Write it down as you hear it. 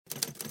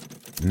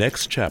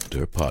Next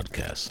Chapter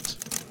Podcasts.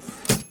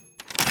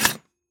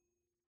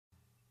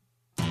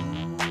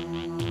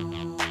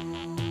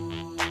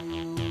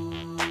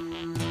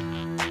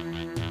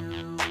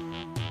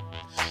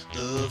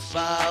 The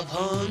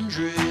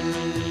 500.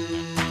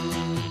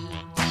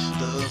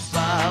 The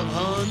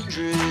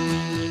 500.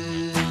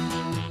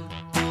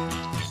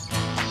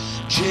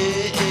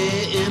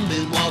 JM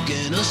been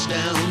walking us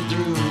down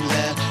through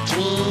that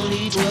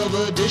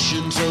 2012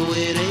 edition, so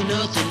it ain't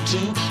nothing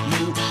too new.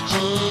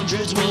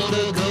 Hundreds more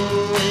to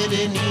go, and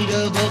in need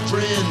of a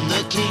friend.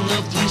 The king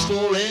of fleece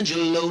for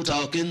Angelo,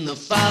 talking the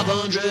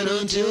 500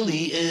 until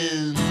the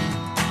end.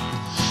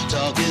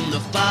 Talking the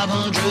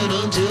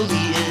 500 until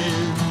the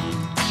end.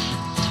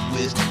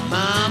 With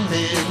my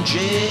man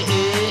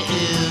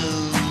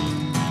JM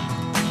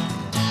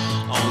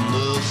on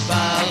the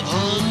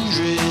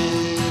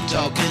 500,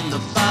 talking the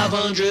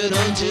 500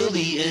 until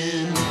the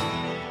end.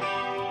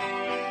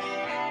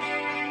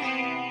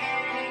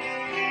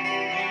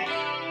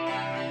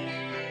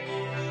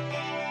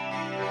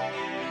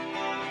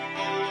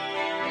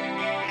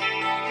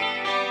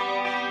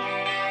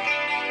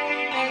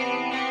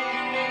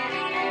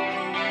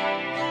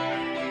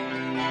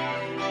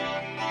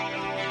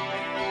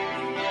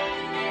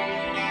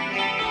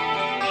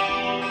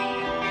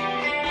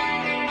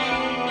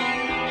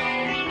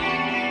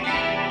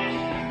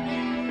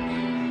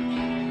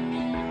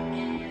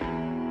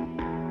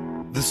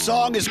 The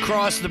song is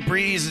Cross the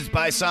Breeze. It's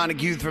by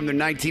Sonic Youth from their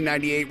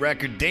 1998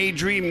 record,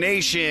 Daydream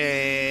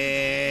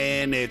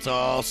Nation. It's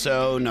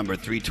also number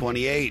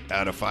 328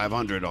 out of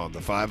 500 on the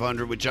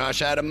 500 with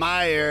Josh Adam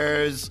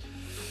Myers.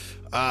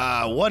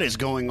 What is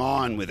going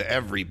on with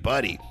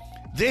everybody?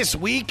 This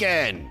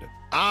weekend,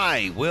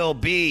 I will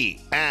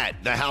be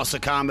at the House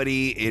of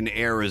Comedy in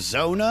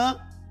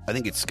Arizona. I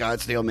think it's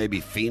Scottsdale, maybe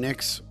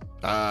Phoenix.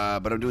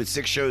 But I'm doing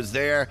 6 shows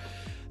there.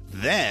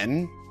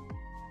 Then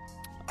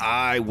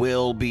I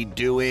will be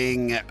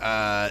doing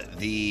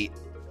the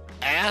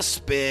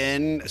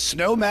Aspen,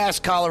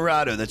 Snowmass,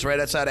 Colorado. That's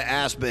right outside of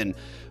Aspen,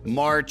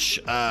 March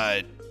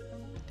 8th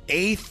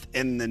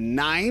and the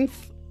 9th.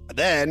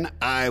 Then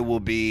I will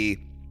be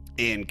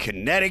in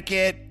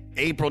Connecticut.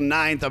 April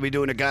 9th, I'll be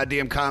doing a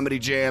goddamn comedy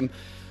jam.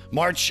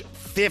 March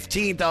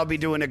 15th, I'll be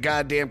doing a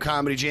goddamn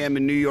comedy jam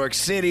in New York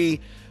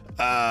City.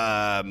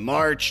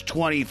 March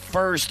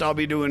 21st, I'll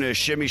be doing a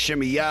shimmy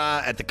shimmy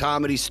ya at the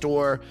Comedy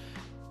Store.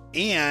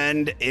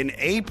 And in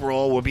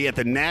April, we'll be at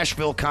the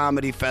Nashville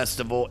Comedy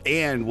Festival,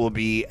 and we'll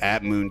be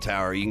at Moon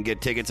Tower. You can get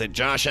tickets at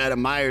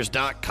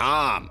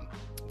joshadammyers.com.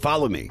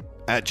 Follow me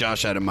at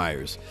Josh Adam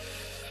Myers.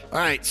 All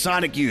right,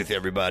 Sonic Youth,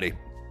 everybody.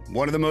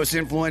 One of the most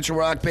influential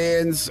rock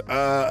bands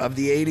of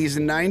the 80s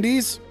and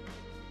 90s?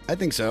 I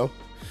think so.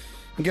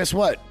 And guess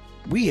what?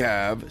 We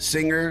have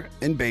singer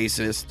and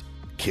bassist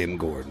Kim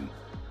Gordon.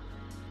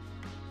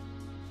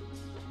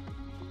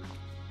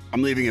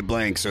 I'm leaving it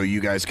blank so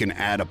you guys can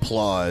add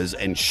applause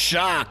and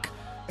shock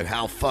at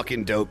how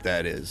fucking dope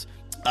that is.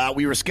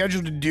 We were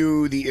scheduled to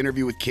do the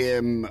interview with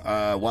Kim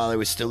while I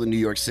was still in New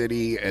York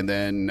City, and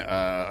then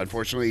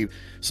unfortunately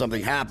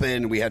something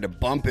happened. We had to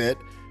bump it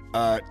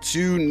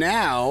to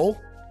now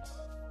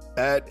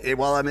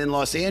while I'm in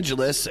Los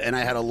Angeles, and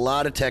I had a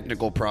lot of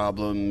technical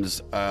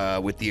problems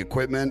with the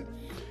equipment.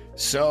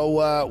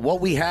 So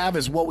what we have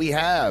is what we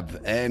have,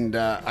 and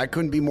I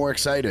couldn't be more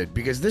excited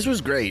because this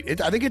was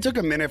great. I think it took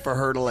a minute for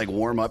her to like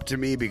warm up to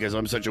me because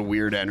I'm such a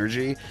weird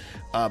energy,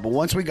 but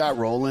once we got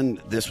rolling,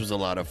 this was a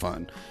lot of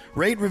fun.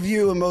 Rate,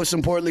 review, and most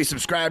importantly,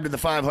 subscribe to the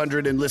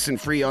 500 and listen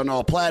free on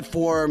all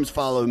platforms.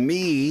 Follow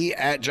me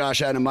at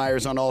Josh Adam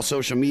Myers on all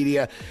social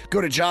media. Go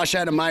to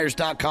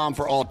joshadammyers.com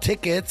for all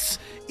tickets.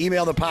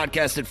 Email the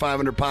podcast at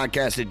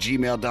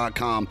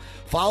 500podcast@gmail.com.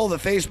 Follow the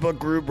Facebook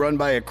group run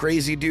by a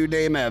crazy dude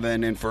named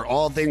Evan. And for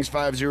all things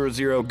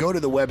 500, go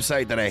to the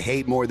website that I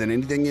hate more than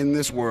anything in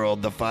this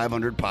world,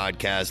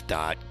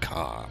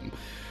 the500podcast.com.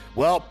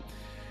 Well,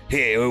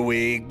 here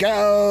we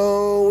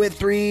go with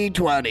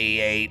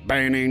 328,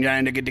 burning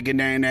trying to get to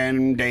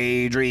and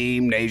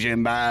Daydream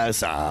Nation by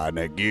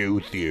Sonic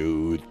Youth.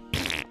 You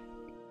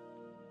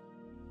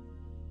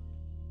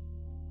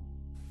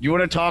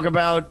want to talk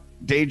about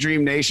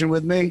Daydream Nation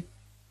with me?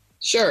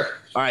 Sure.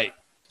 All right.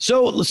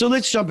 So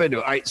let's jump into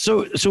it. All right.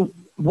 So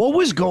what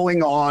was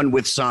going on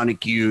with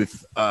Sonic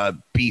Youth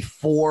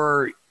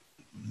before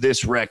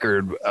this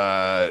record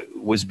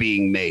was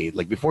being made?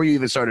 Like before you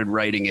even started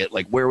writing it,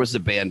 like where was the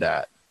band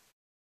at?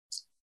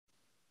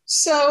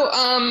 So,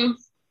 I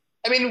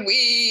mean,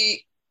 we're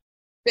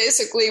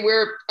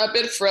a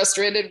bit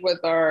frustrated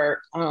with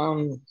our,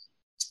 I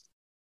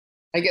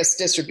guess,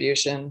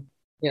 distribution.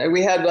 You know,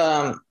 we had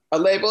a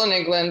label in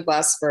England,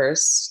 Blast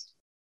First,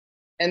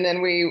 and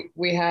then we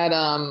had,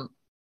 then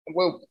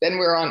we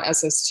were on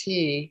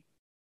SST,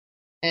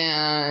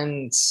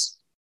 and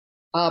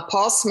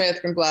Paul Smith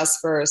from Blast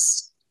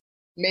First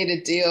made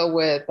a deal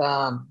with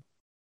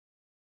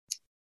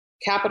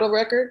Capitol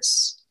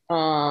Records.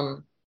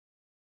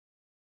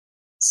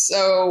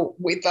 So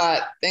we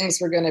thought things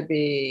were going to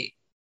be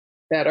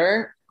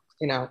better,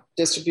 you know,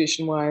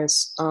 distribution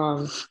wise.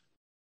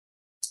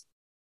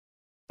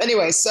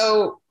 Anyway,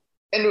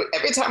 and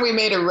every time we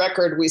made a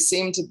record, we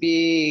seemed to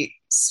be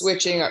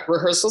switching up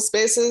rehearsal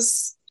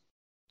spaces.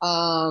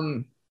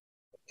 For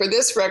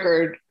this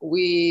record,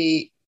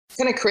 we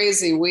kind of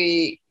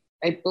crazy.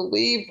 I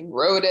believe,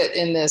 wrote it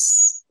in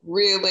this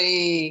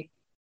really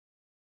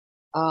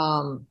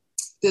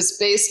this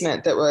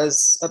basement that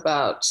was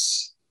about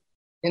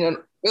in a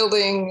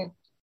building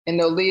in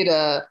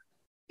Nolita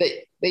that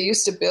they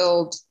used to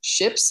build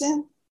ships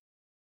in,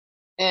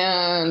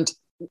 and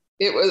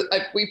it was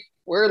like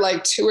we're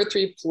like 2 or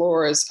 3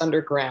 floors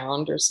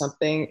underground or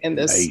something in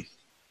this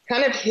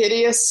kind of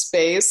hideous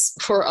space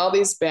where all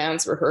these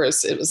bands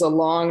rehearsed. It was a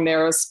long,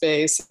 narrow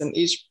space, and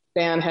each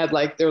band had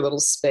like their little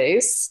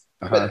space.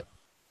 But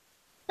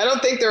I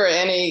don't think there were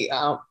any,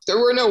 there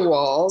were no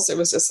walls. It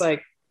was just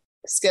like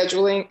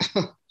scheduling.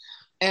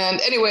 And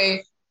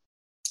anyway,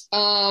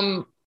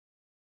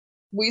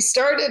 we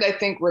started, I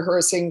think,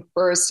 rehearsing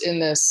first in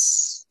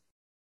this.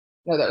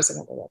 No, that was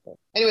another record.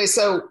 Anyway,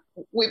 so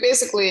we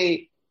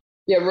basically,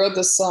 wrote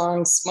the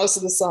songs, most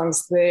of the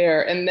songs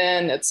there. And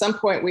then at some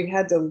point we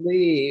had to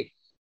leave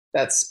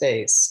that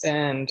space.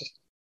 And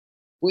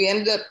we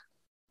ended up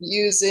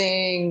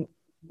using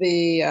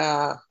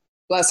the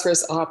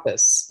Blasphemous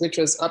office, which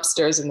was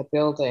upstairs in the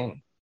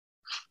building.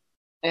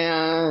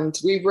 And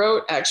we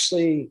wrote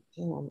actually,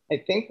 I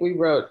think we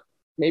wrote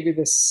maybe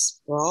the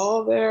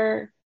Sprawl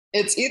there.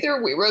 It's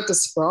either we wrote the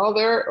Sprawl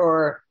there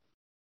or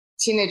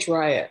Teenage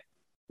Riot.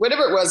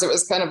 Whatever it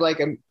was kind of like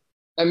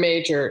a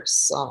major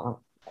song.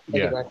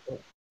 Yeah.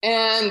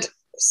 And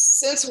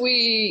since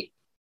we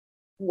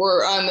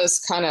were on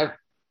this kind of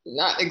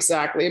not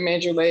exactly a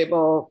major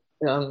label,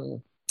 we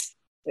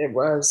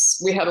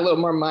had a little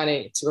more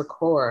money to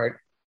record,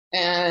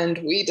 and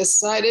we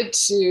decided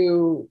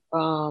to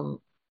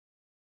go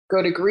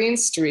to Green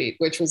Street,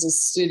 which was a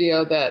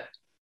studio that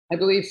I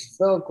believe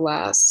Phil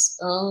Glass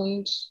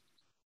owned,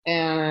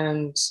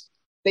 and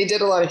they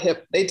did a lot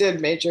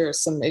of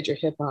some major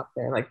hip hop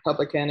there, like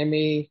Public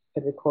Enemy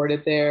had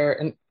recorded there,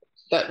 and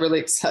that really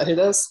excited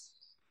us.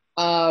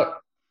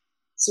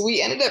 So we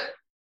ended up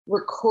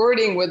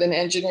recording with an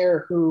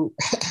engineer who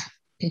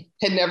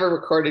had never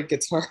recorded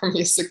guitar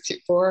music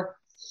before.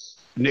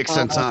 Nick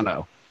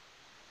Santano.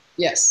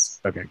 Yes.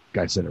 Okay,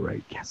 I said it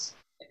right. Yes.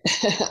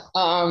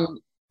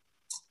 And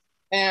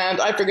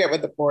I forget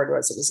what the board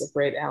was. It was a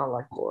great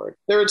analog board.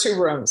 There were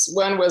 2 rooms.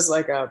 One was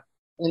like an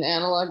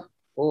analog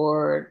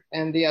board,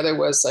 and the other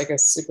was like a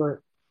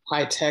super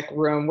high-tech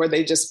room where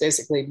they just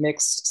basically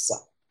mixed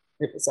stuff.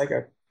 It was like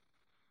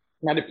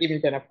might have even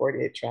been a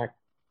 48-track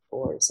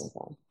board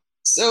sometime.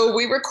 So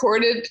we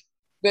recorded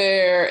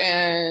there,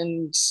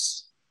 and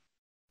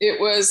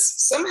it was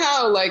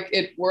somehow like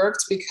it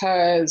worked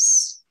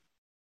because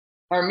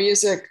our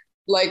music,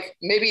 like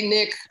maybe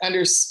Nick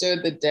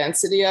understood the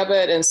density of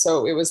it, and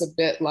so it was a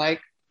bit like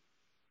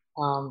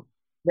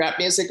rap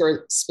music,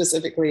 or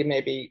specifically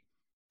maybe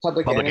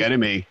Public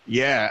Enemy.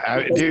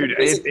 Yeah, dude,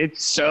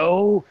 it's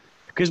so.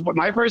 Because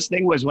my first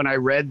thing was when I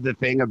read the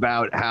thing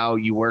about how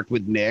you worked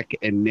with Nick,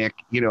 and Nick,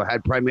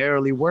 had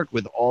primarily worked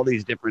with all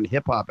these different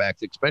hip hop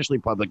acts, especially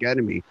Public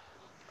Enemy.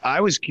 I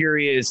was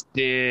curious,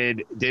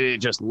 did it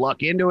just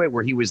luck into it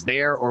where he was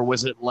there, or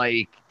was it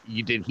like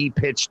did he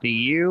pitch to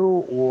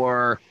you,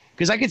 or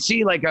because I could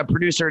see like a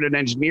producer and an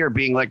engineer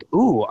being like,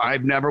 "Ooh,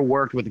 I've never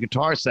worked with a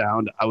guitar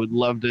sound. I would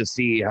love to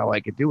see how I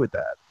could do with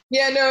that."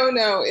 Yeah,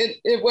 no,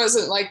 it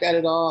wasn't like that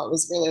at all. It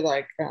was really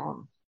like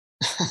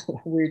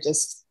we were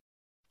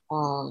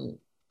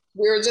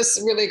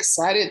just really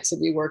excited to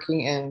be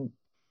working in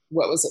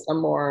what was a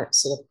more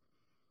sort of,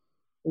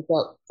 we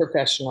felt,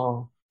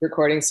 professional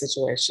recording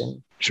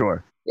situation.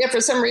 Sure. Yeah, for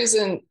some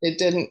reason it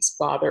didn't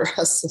bother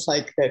us,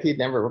 like that he'd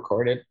never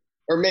recorded,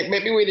 or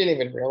maybe we didn't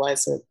even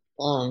realize it.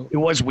 It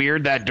was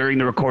weird that during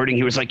the recording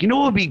he was like,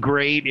 what would be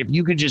great if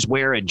you could just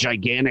wear a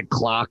gigantic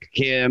clock,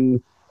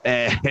 Kim,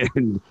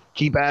 and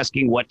keep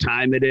asking what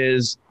time it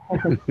is.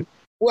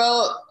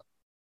 Well,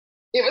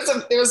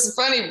 it was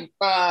funny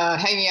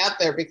hanging out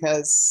there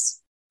because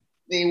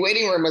the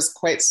waiting room was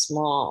quite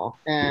small,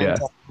 and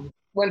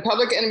when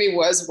Public Enemy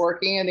was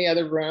working in the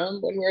other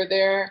room when we were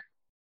there,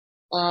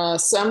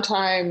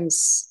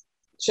 sometimes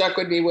Chuck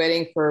would be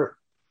waiting for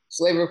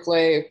Flavor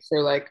Flav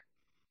for like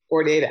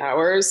 48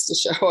 hours to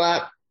show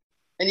up,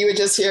 and you would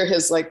just hear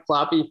his like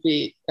floppy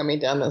feet coming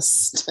down the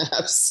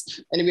steps,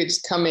 and he would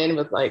just come in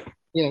with like,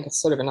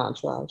 sort of an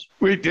entourage.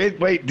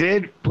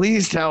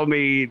 Please tell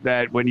me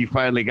that when you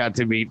finally got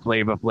to meet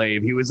Flavor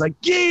Flav, he was like,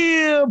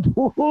 yeah,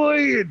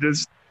 boy, and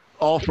just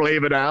all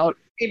flavored out.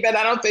 But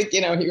I don't think, he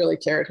really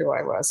cared who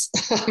I was.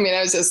 I mean, I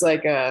was just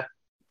like,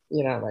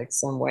 like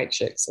some white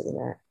chick sitting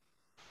there.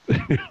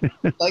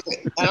 Like,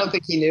 I don't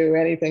think he knew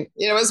anything.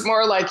 It was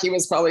more like he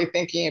was probably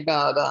thinking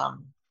about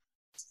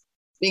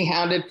being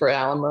hounded for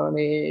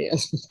alimony.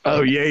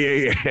 Oh,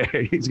 yeah.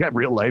 He's got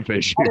real life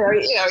issues.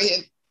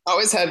 He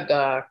always had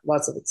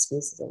lots of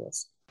excuses, I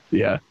guess.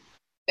 Yeah.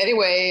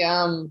 Anyway,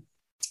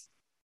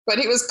 but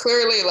he was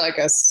clearly like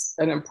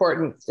an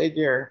important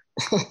figure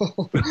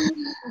for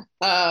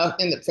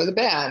the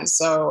band.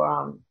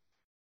 So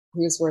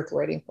he was worth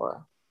waiting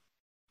for.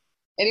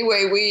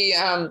 anyway,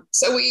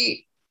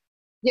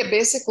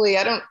 basically,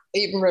 I don't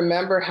even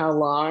remember how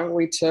long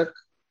we took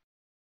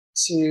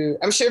to,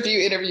 I'm sure if you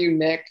interview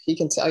Nick, he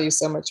can tell you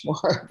so much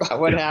more about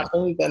what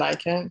happened than I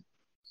can.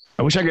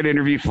 I wish I could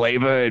interview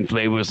Flavor, and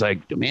Flavor was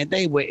like, man,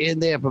 they were in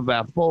there for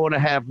about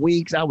 4.5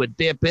 weeks. I would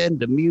dip in.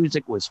 The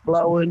music was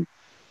flowing.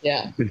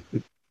 Yeah.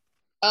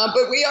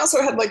 But we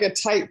also had like a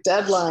tight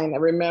deadline. I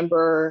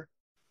remember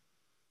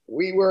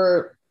we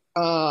were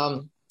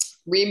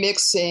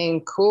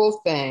remixing Cool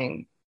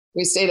Thing.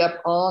 We stayed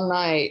up all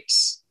night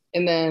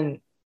and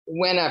then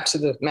went up to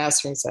the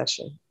mastering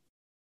session.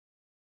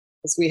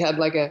 Because we had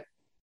a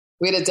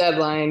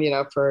deadline,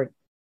 for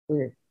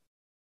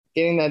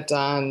getting that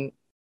done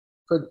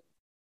for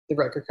the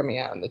record coming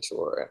out on the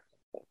tour.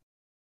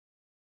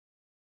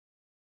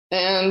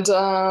 And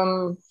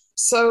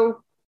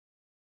so,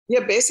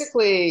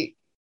 basically,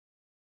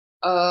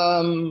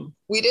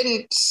 we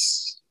didn't,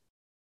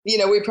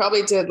 we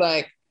probably did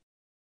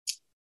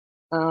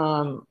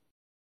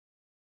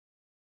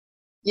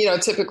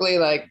typically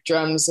like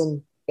drums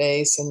and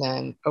bass and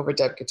then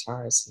overdub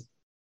guitars,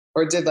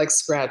 or did like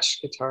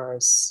scratch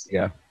guitars.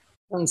 Yeah.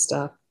 And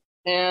stuff.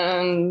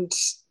 And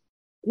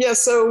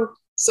so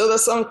the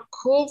song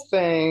Cool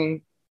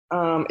Thing,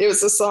 it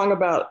was a song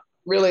about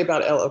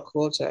LL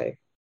Cool J.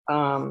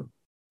 Because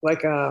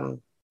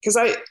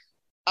I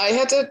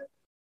had to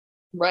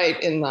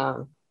write an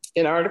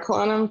article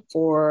on him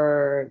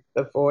for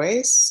The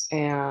Voice,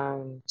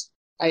 and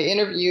I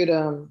interviewed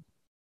him,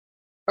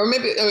 or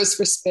maybe it was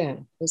for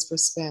Spin.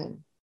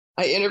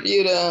 I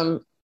interviewed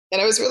him,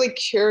 and I was really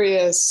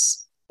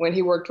curious when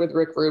he worked with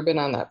Rick Rubin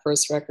on that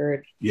first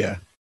record. Yeah.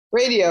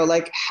 Radio,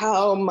 like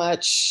how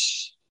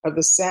much of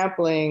the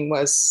sampling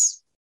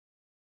was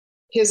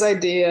his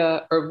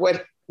idea, or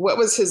what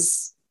was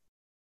his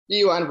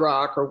view on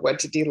rock, or what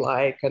did he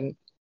like, and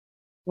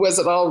was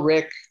it all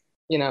Rick's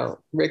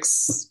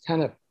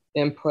kind of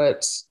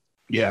input?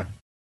 Yeah.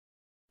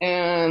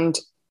 And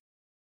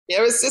I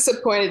was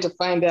disappointed to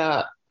find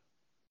out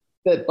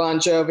that Bon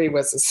Jovi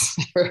was his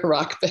favorite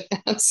rock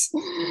bands.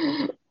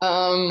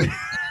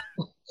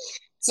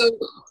 So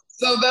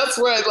that's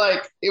where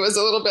it was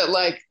a little bit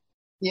like,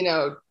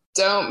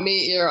 don't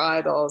meet your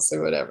idols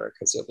or whatever,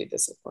 because you'll be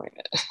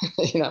disappointed,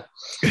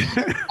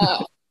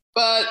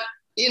 but,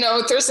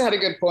 Thurston had a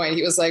good point.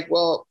 He was like,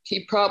 well,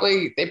 they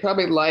probably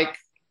like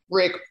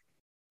Rick,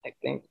 I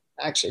think,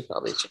 actually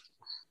probably.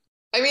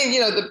 I mean,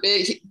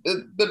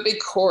 the big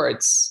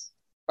chords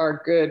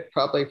are good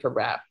probably for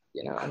rap,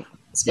 and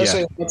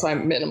especially at the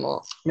time,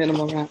 minimal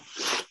rap.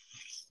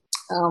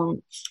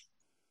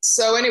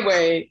 So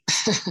anyway,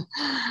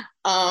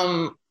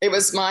 it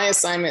was my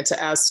assignment to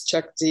ask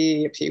Chuck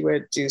D if he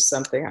would do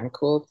something on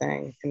Cool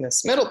Thing in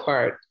this middle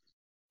part,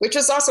 which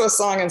is also a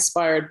song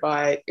inspired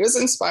by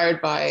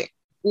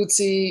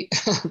Bootsy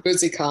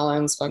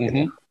Collins,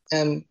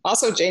 and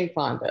also Jane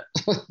Fonda.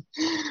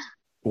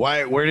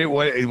 Why? Were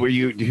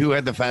you? Who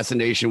had the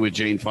fascination with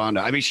Jane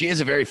Fonda? I mean, she is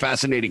a very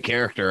fascinating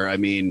character. I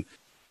mean,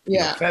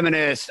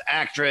 feminist,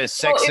 actress,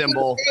 sex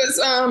symbol.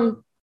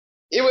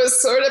 It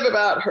was sort of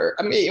about her.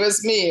 I mean, it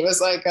was me. It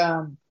was like,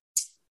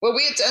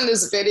 we had done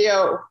this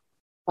video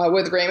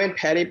with Raymond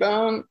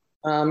Pettibone.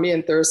 Me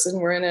and Thurston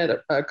were in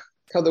it,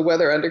 called The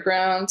Weather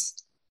Underground.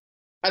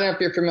 I don't know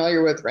if you're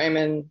familiar with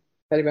Raymond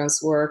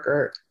Pettibone's work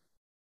or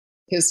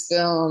his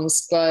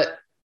films, but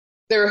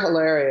they were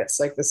hilarious.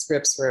 Like, the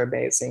scripts were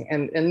amazing.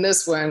 And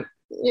this one,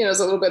 it's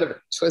a little bit of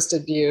a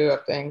twisted view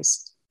of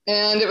things.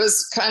 And it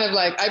was kind of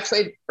like, I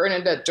played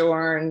Bernadette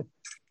Dorn,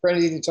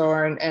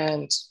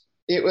 and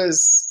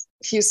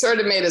he sort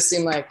of made it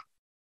seem like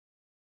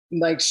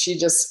she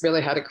just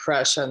really had a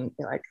crush on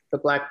the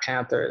Black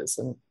Panthers,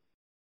 and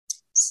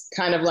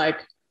kind of like,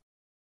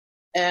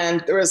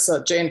 and there was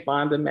Jane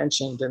Fonda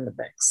mentioned in the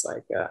mix,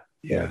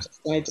 just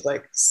wanted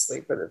to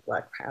sleep with a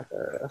Black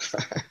Panther.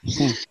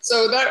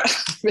 So that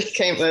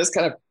became this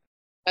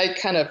I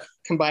kind of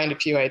combined a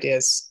few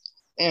ideas,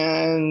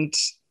 and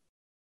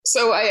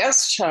so I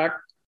asked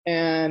Chuck,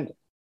 and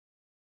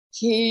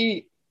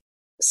he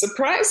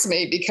surprised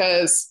me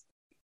because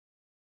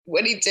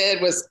what he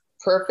did was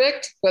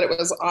perfect, but it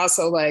was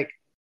also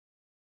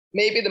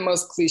maybe the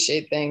most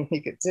cliched thing he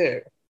could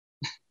do.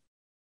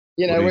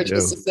 Which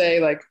is to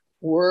say,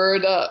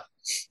 word up,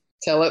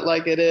 tell it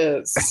like it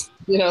is.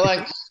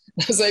 I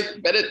was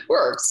like, but it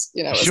works.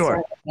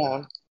 Sure.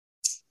 It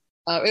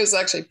was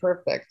actually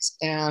perfect,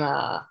 and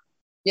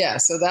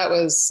so that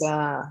was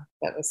the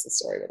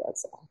story of that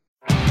song.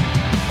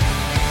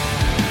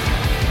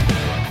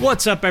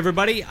 What's up,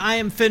 everybody? I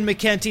am Finn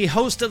McKenty,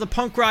 host of the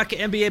Punk Rock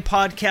MBA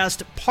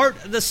podcast, part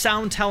of the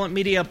Sound Talent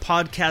Media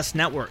Podcast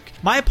Network.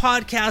 My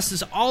podcast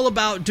is all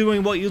about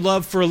doing what you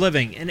love for a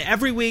living, and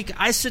every week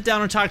I sit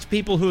down and talk to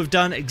people who have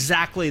done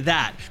exactly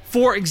that.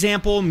 For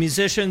example,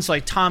 musicians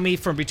like Tommy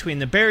from Between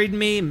the Buried and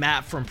Me,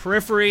 Matt from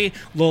Periphery,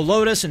 Lil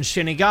Lotus and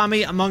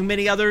Shinigami, among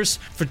many others,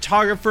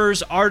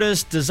 photographers,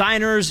 artists,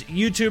 designers,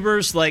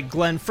 YouTubers like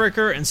Glenn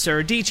Fricker and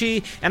Sarah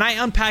Dici, and I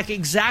unpack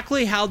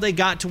exactly how they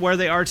got to where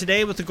they are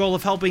today with the goal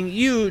of helping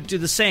you do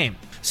the same.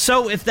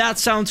 So if that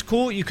sounds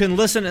cool, you can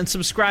listen and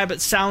subscribe at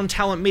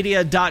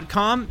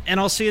soundtalentmedia.com, and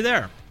I'll see you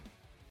there.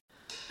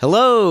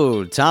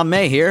 Hello, Tom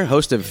May here,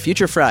 host of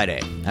Future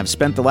Friday. I've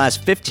spent the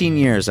last 15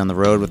 years on the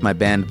road with my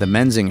band, The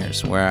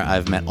Menzingers, where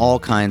I've met all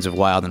kinds of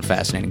wild and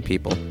fascinating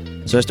people.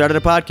 So I started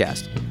a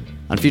podcast.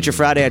 On Future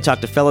Friday, I talk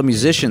to fellow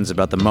musicians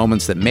about the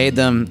moments that made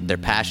them, their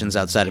passions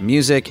outside of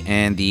music,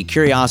 and the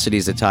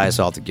curiosities that tie us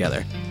all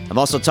together. I've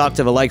also talked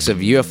to the likes of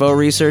UFO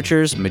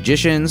researchers,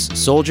 magicians,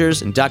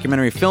 soldiers, and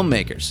documentary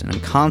filmmakers, and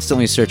I'm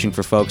constantly searching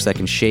for folks that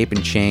can shape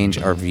and change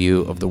our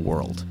view of the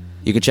world.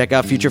 You can check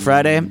out Future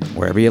Friday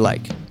wherever you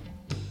like.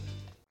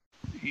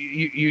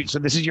 So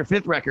this is your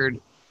fifth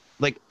record.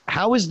 Like,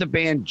 how is the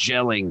band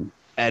gelling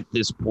at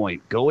this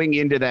point? Going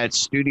into that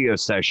studio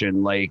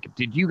session, like,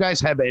 did you guys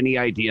have any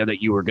idea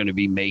that you were going to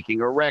be making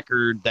a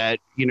record that,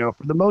 you know,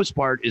 for the most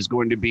part is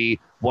going to be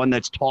one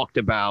that's talked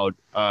about?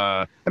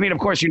 I mean, of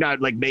course, you're not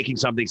like making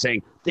something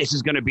saying this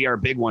is going to be our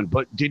big one,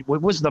 but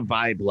what was the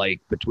vibe like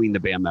between the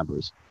band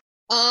members?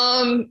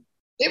 It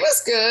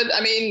was good.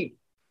 I mean,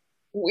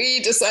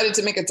 we decided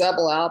to make a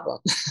double album.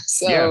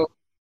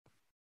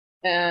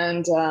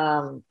 And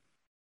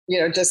you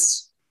know,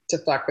 just to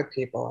fuck with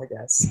people, I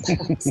guess.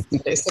 That's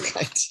the basic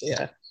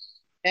idea.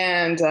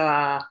 And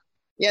and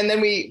then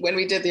when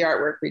we did the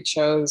artwork, we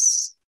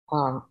chose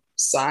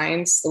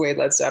signs the way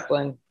Led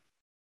Zeppelin.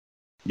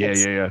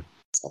 Yeah.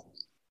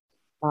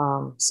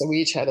 So we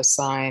each had a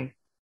sign,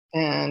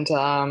 and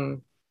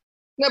it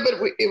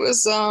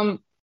was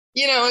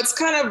you know, it's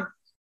kind of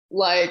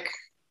like,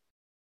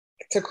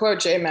 to quote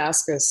Jay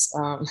Mascis,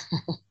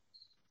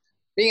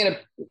 being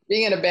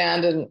in a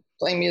band and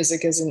playing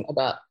music isn't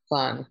about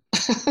fun.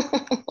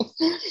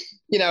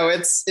 You know,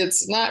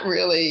 it's not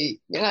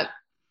really, you're not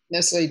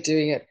necessarily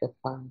doing it for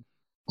fun.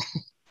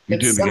 You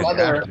do because you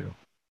have to.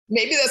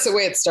 Maybe that's the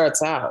way it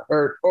starts out,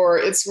 or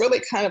it's really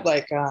kind of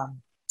like I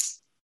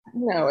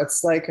don't know,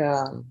 it's like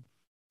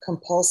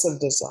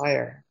compulsive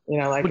desire. You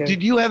know, like.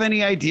 Did you have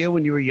any idea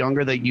when you were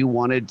younger that you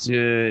wanted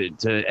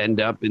to end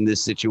up in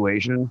this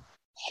situation?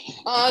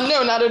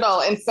 No, not at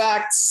all. In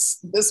fact,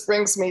 this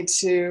brings me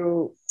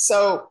to,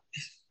 so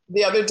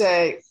the other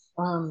day,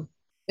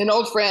 an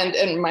old friend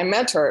and my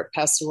mentor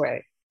passed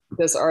away,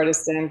 this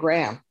artist, Dan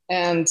Graham.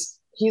 And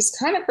he's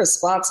kind of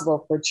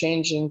responsible for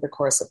changing the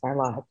course of my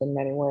life in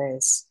many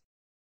ways.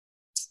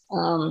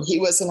 He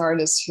was an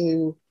artist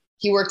who,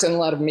 he worked in a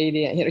lot of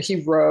media. You know,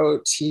 he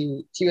wrote,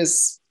 he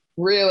was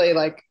really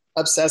like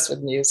obsessed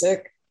with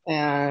music.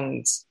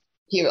 And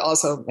he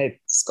also made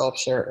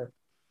sculpture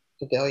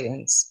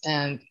pavilions.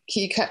 And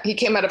he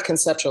came out of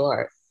conceptual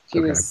art. He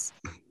was...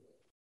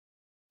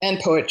 and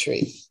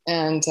poetry,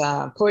 and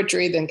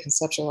poetry, then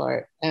conceptual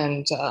art.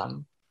 And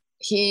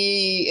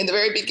he, in the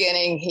very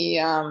beginning,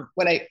 he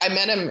when I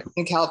met him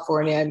in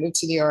California, I moved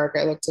to New York,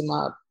 I looked him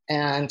up,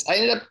 and I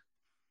ended up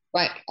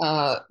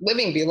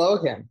living below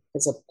him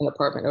because an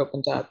apartment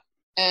opened up.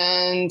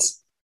 And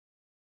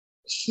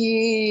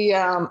he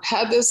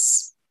had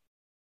this,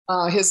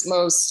 his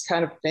most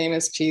kind of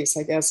famous piece,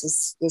 I guess,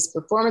 is this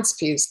performance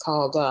piece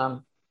called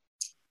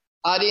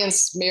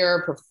Audience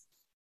Mirror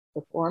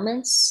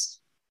Performance,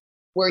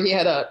 where he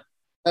had a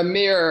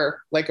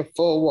mirror, like a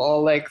full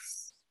wall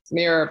length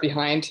mirror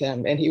behind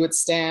him. And he would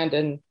stand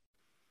and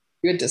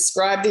he would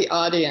describe the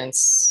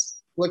audience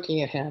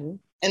looking at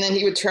him. And then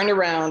he would turn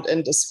around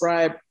and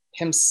describe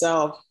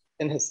himself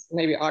and his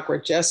maybe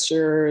awkward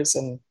gestures.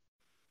 And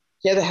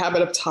he had the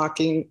habit of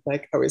talking,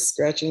 like always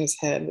scratching his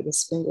head with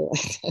his finger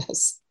like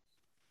this.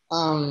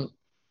 So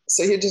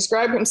he'd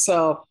describe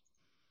himself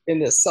in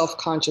this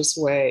self-conscious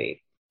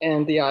way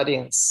and the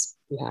audience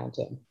behind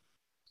him.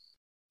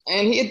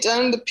 And he had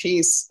done the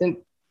piece in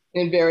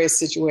various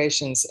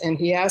situations. And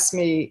he asked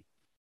me,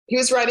 he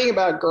was writing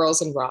about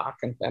girls in rock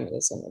and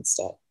feminism and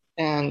stuff.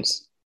 And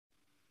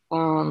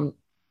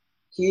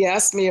he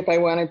asked me if I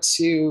wanted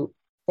to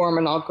form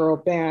an all-girl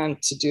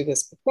band to do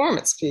this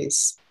performance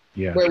piece,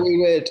 where we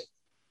would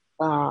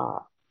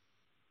kind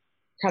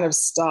of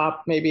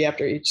stop maybe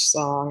after each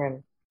song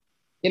and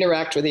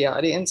interact with the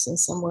audience in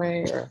some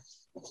way.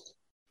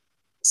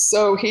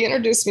 So he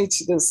introduced me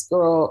to this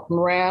girl,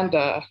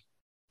 Miranda,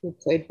 who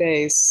played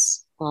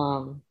bass,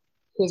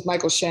 who's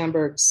Michael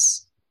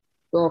Schamberg's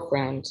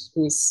girlfriend,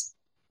 who's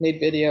made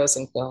videos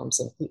and films,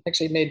 and he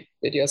actually made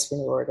videos for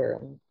New Order,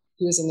 and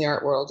he was in the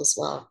art world as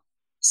well.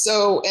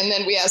 So, and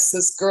then we asked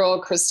this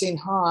girl, Christine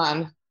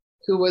Hahn,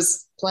 who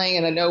was playing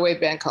in a no-wave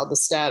band called The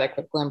Static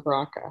with Glenn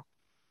Branca,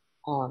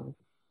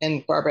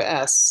 and Barbara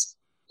S.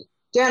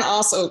 Dan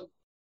also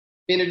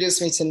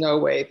introduced me to no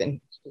wave and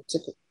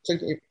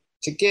took me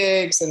to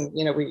gigs, and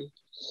you know,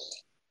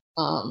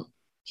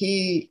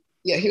 he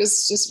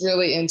was just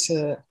really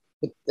into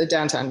the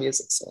downtown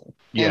music scene.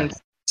 Yeah. And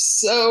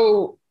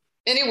so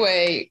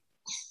anyway,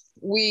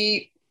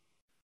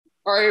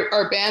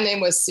 our band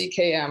name was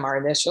CKM, our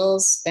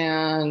initials,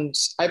 and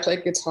I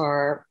played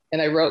guitar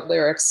and I wrote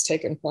lyrics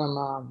taken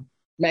from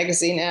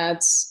magazine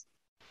ads,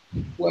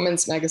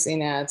 women's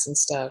magazine ads and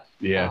stuff.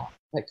 Yeah.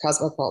 Like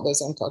Cosmopolitan,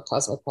 there's one called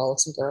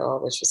Cosmopolitan Girl,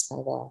 which is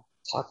kind of a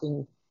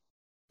talking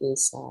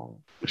blues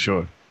song.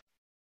 Sure.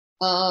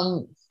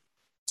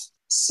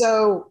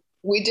 So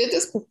we did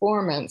this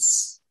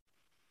performance,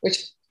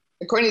 which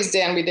according to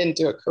Dan, we didn't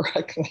do it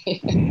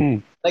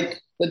correctly. Like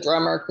the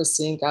drummer,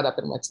 Christine, got up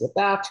and went to the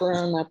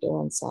bathroom after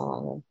one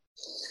song.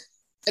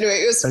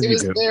 Anyway, it was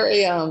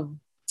very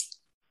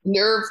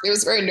it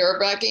was very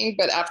nerve-wracking,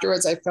 but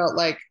afterwards I felt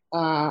like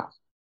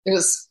it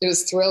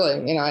was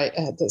thrilling. You know, I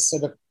had this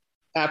sort of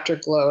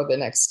afterglow the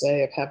next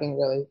day of having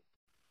really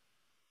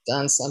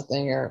done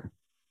something or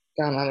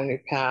gone on a new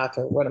path,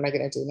 or what am I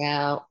going to do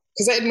now?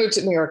 Because I had moved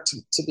to New York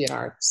to be an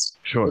artist.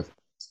 Sure.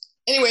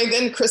 Anyway,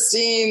 then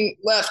Christine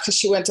left because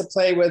she went to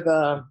play with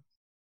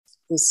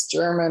this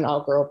German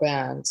all-girl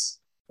band,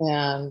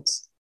 and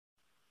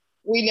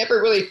we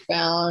never really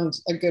found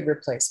a good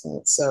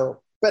replacement.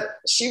 So, but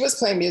she was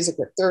playing music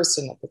with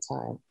Thurston at the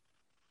time,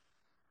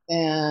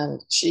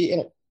 and she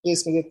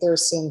introduced me to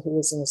Thurston, who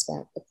was in this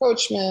band, The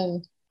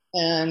Coachmen,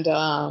 and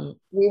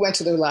we went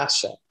to their last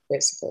show,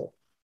 basically.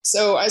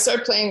 So I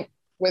started playing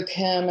with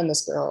him and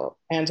this girl,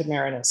 Anna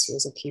Marinus, who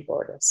was a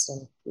keyboardist,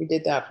 and we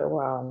did that for a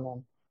while, and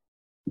then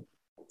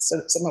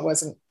so someone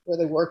wasn't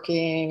really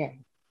working,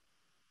 and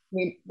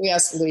we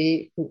asked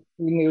Lee, who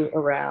we knew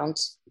around,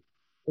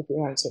 if he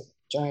wanted to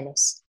join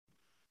us.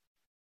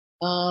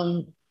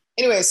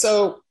 Anyway,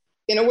 so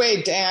in a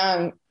way,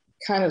 Dan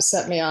kind of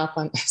set me off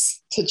on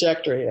this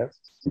trajectory of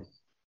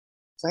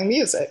playing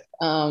music,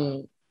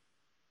 and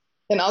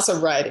also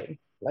writing.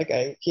 Like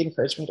he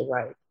encouraged me to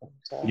write. And,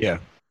 yeah.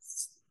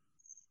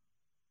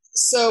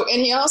 So,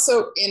 and he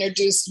also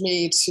introduced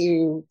me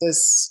to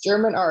this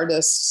German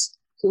artist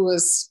who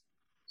was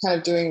kind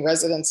of doing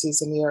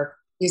residencies in New York,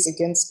 Isa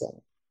Ginsburg,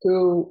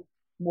 who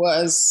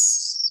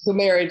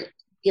married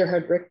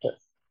Gerhard Richter,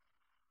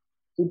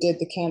 who did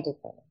the Candle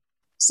Thing.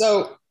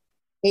 So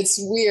it's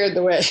weird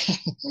the way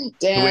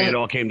Dan... The way it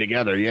all came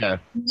together, yeah.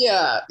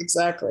 Yeah,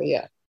 exactly,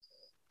 yeah.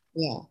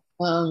 Yeah.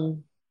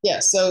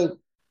 So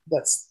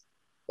that's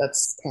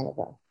kind of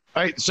a... All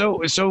right,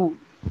 so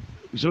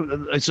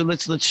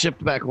let's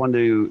shift back one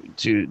to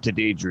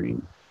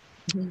Daydream,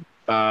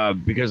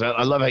 because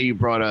I love how you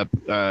brought up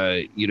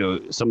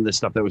some of the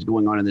stuff that was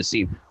going on in the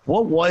scene.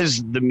 What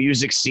was the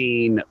music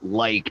scene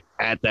like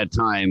at that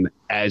time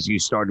as you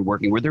started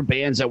working? Were there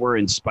bands that were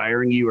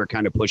inspiring you or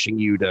kind of pushing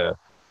you to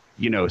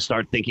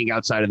start thinking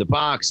outside of the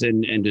box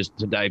and just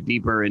to dive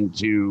deeper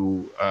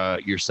into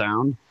your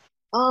sound?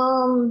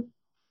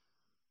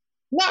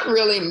 Not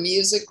really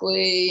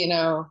musically,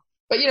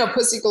 but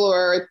Pussy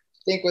Galore, I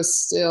think, was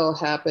still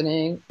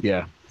happening.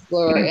 Yeah.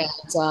 Galore and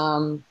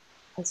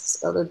what's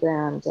this other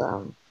band?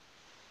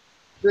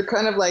 They're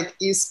kind of like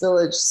East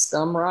Village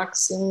scum rock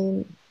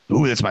scene.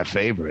 Ooh, that's my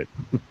favorite.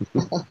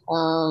 I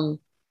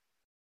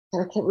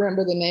can't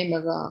remember the name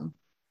of them,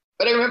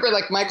 but I remember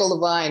like Michael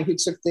Levine, who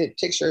took the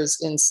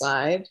pictures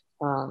inside.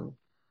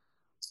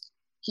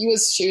 He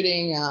was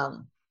shooting.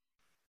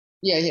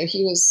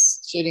 He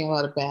was shooting a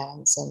lot of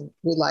bands, and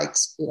we liked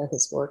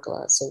his work a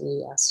lot, so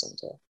we asked him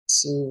to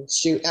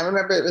shoot. I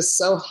remember it was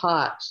so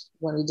hot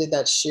when we did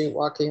that shoot,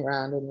 walking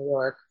around in New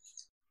York.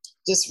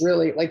 Just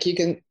really, like, you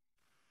can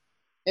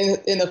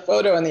in the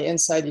photo on the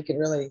inside, you can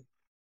really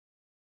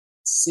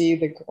see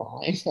the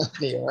grime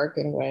of New York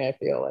in a way. I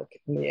feel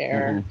like in the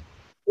air,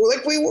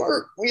 like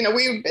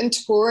we've been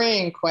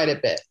touring quite a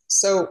bit,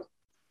 so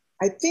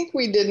I think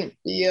we didn't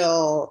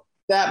feel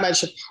that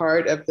much a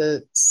part of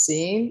the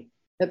scene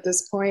at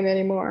this point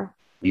anymore.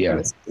 Yeah. In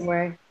the same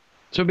way.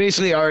 So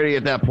basically, already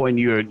at that point,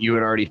 you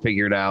had already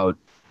figured out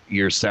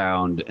your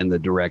sound and the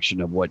direction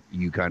of what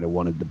you kind of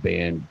wanted the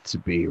band to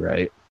be,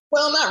 right?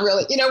 Well, not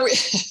really. We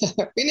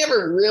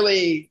never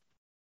really.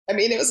 I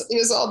mean, it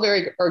was all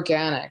very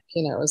organic.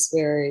 It was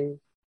very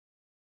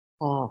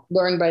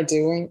learn by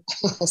doing.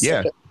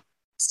 Yeah.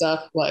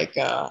 Stuff like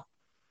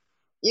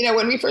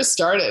when we first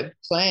started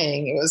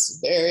playing, it was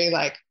very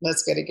like,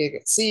 let's get a gig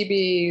at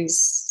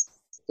CB's.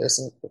 There's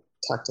some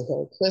talk to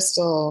Hillary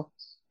Crystal.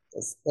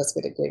 Let's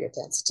get a gig at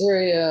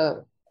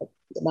Danceteria, at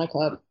my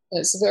club.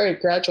 It's very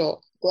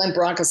gradual. Glenn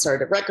Branca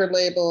started a record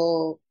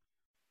label,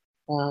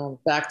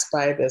 backed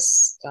by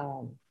this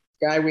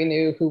guy we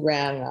knew who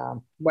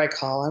ran White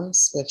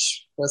Columns,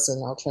 which was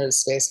an alternative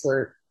space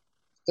where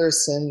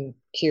Thurston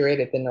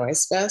curated the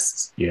Noise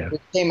Fest. Yeah.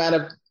 It came out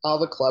of all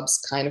the clubs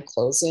kind of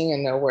closing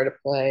and nowhere to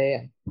play.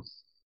 And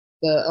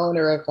the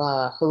owner of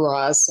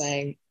Hurrah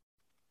saying,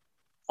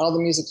 all the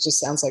music just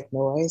sounds like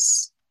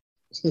noise,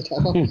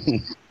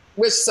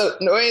 Which, so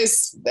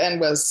noise then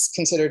was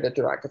considered a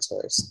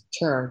derogatory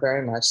term,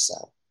 very much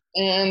so.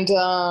 And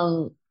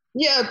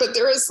but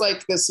there is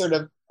like this sort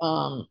of,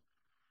 I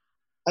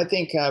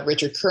think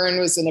Richard Kern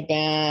was in a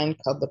band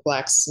called the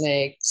Black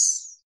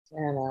Snakes,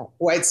 and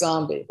White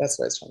Zombie. That's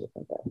what I was trying to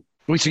think of.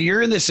 Wait, so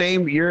you're in the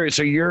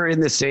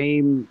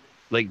same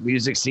like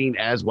music scene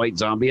as White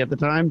Zombie at the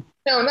time?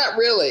 No, not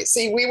really.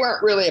 See, we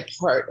weren't really a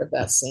part of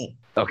that scene.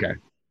 Okay.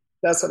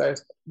 That's what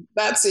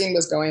that scene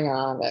was going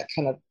on, that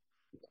kind of,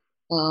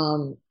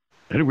 I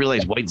didn't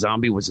realize White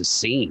Zombie was a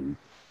scene.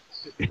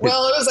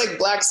 well, it was like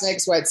Black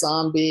Snakes, White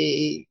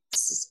Zombie,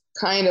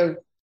 kind of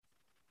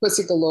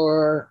Pussy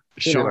Galore.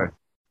 Sure.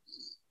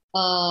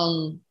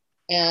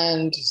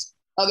 and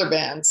other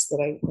bands that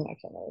I can't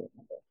really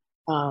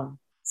remember.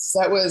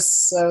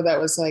 So that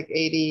was like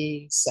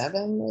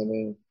 87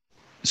 maybe.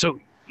 So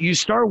you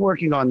start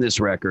working on this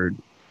record.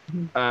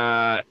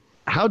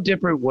 How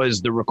different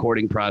was the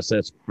recording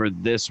process for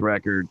this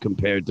record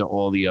compared to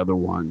all the other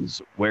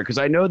ones? Because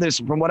I know this,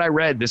 from what I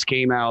read,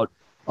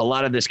 a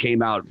lot of this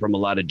came out from a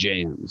lot of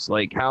jams.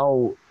 Like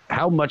how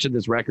much of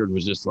this record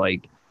was just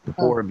like the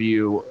four of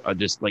you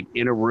just like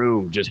in a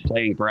room, just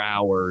playing for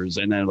hours,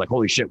 and then like,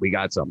 holy shit, we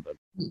got something.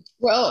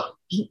 Well,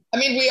 I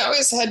mean, we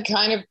always had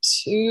kind of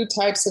two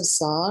types of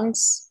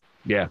songs.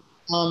 Yeah.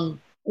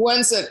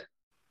 Ones that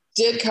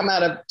did come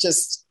out of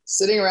just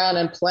sitting around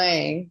and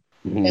playing.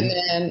 Mm-hmm. And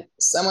then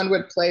someone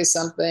would play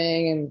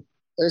something, and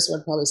there's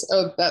one probably say,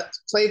 "Oh,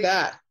 play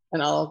that,"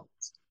 and I'm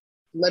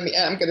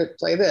going to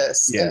play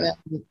this. Yeah. And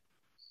then,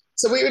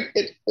 so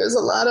it was a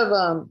lot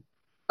of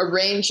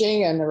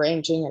arranging. It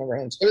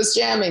was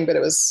jamming, but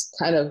it was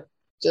kind of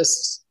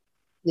just,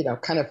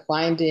 kind of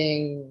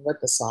finding what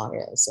the song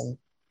is and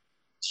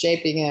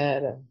shaping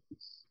it.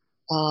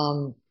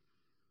 And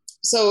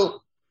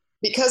so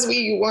because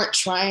we weren't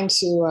trying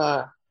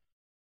to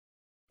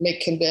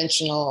make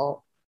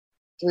conventional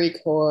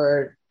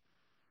 3-chord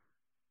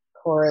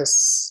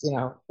chorus,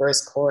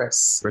 verse,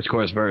 chorus. Verse,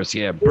 chorus, verse,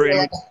 yeah. We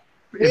had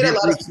a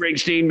lot of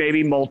Springsteen,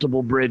 maybe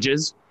multiple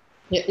bridges.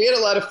 Yeah, we had a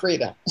lot of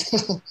freedom.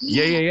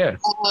 Yeah.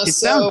 It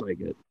sounds like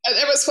it.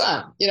 It was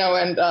fun,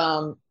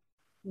 and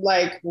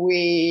like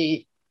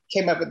we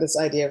came up with this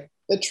idea of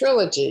the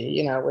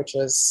trilogy, which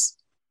was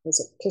it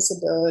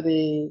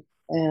Kissability,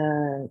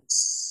 and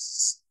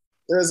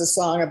there was a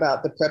song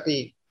about the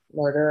preppy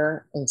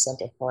murder in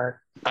Central Park.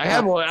 I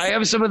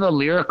have some of the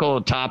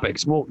lyrical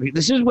topics. Well,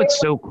 this is what's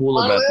so cool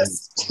about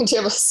this. Do you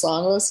have a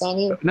song list on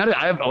you?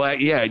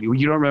 Yeah. You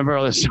don't remember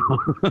all this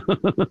song?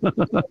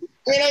 I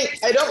mean,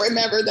 I don't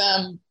remember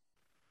them.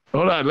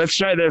 Hold on, let's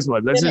try this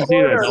one. Let's just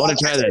do this. I want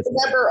to try this. I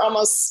remember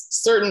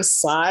almost certain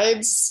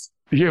sides.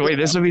 Here, wait.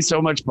 This would be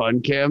so much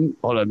fun, Kim.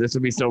 Hold on. This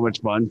would be so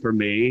much fun for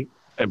me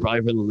and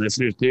probably for the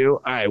listeners too.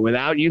 All right.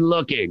 Without you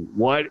looking,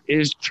 what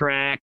is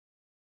track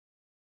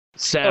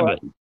 7?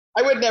 Oh,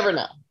 I would never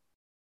know.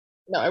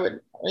 No, I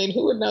mean,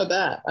 who would know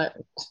that?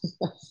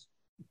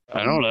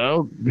 I don't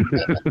know.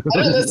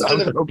 I don't listen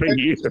to I'm hoping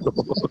you. I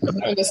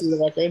don't listen to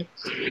the record.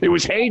 It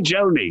was Hey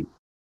Joni.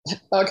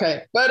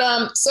 Okay, but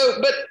so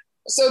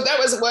that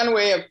was one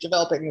way of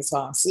developing the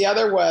songs. The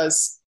other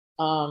was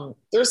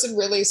Thurston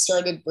really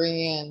started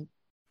bringing in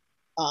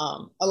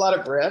a lot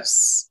of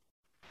riffs.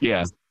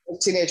 Yeah.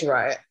 Teenage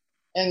Riot,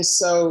 and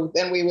so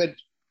then we would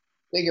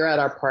figure out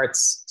our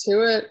parts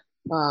to it.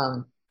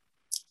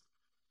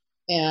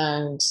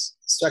 And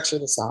structure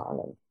the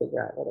song and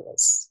figure out what it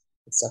was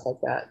and stuff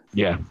like that.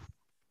 Yeah.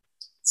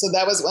 So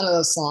that was one of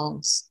those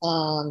songs.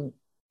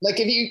 Like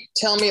if you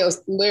tell me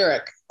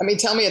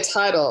tell me a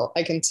title,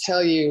 I can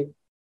tell you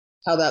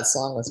how that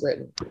song was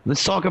written.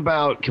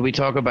 Can we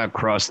talk about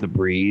Cross the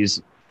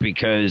Breeze?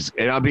 Because,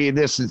 and I'll be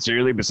this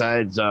sincerely,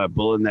 besides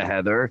Bull in the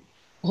Heather,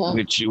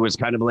 which was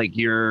kind of like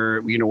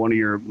one of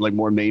your like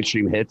more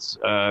mainstream hits.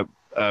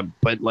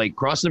 But like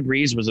Cross the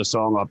Breeze was a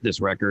song off this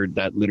record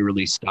that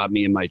literally stopped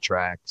me in my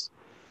tracks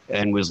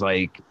and was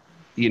like,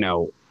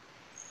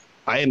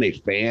 I am a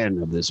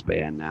fan of this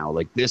band now.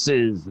 Like this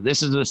is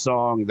a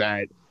song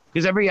that,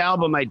 because every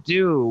album I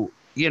do,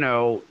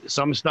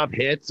 some stuff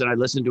hits and I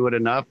listen to it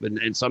enough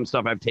and some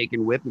stuff I've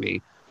taken with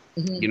me,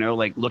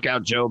 like Look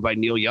Out Joe by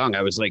Neil Young.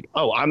 I was like,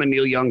 oh, I'm a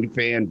Neil Young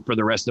fan for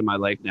the rest of my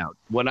life now.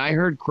 When I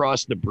heard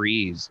Cross the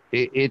Breeze,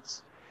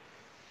 it's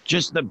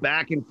just the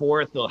back and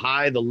forth, the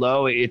high, the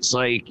low. It's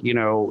like,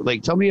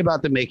 tell me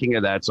about the making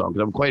of that song,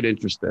 because I'm quite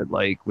interested.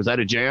 Like, was that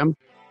a jam?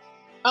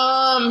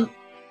 I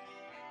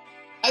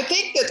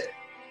think that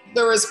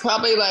there was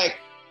probably like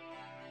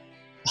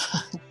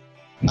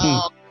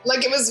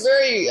it was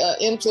very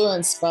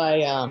influenced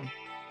by,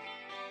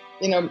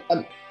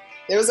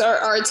 it was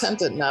our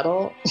attempt at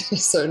metal in a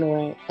certain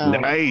way.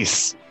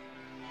 Nice.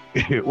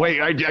 Wait,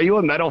 are you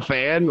a metal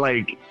fan?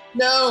 Like,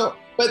 no,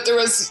 but there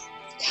was.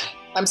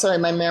 I'm sorry,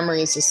 my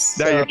memory is just.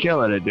 No, you're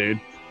killing it,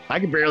 dude. I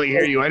can barely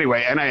hear you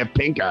anyway, and I have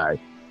pink eye.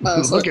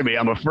 Look at me,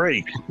 I'm a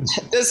freak.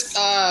 This,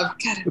 God,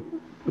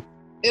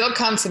 it'll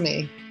come to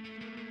me.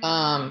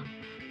 Not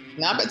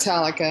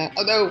Metallica,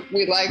 although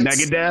we liked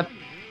Megadeth,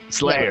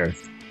 Slayer.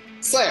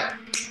 Slayer.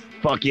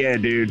 Fuck yeah,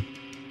 dude.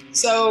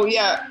 So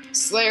yeah,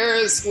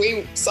 Slayers.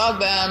 We saw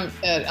them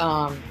at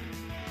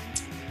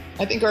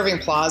I think Irving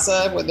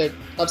Plaza with their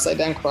upside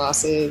down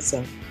crosses,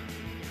 and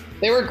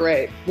they were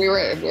great. We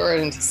were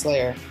into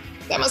Slayer.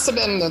 That must have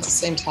been at the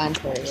same time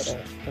period.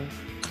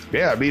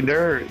 Yeah, I think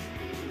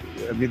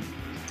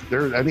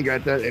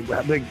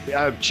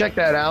check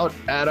that out,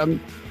 Adam.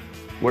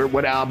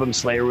 What album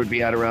Slayer would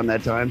be at around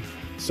that time?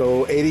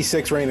 So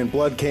 86 Rain and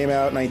Blood came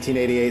out,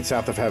 1988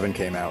 South of Heaven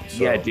came out.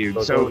 So, yeah,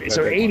 dude. So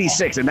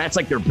 86, and that's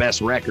like their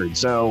best record.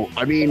 So,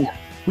 I mean,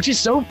 which is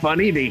so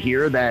funny to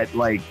hear that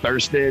like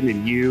Thurston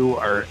and you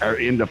are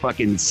into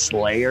fucking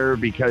Slayer,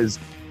 because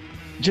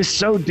just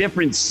so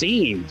different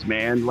scenes,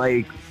 man.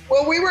 Like,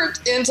 well, we were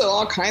into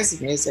all kinds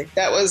of music.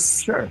 That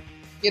was sure.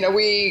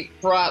 we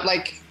brought,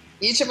 like,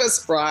 each of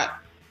us brought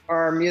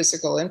our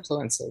musical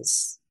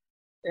influences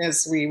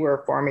as we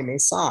were forming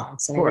these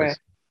songs in a way.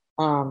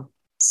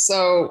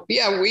 So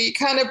yeah, we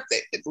kind of,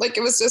 like,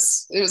 it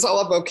was all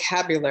a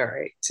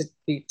vocabulary to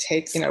be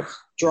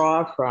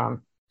draw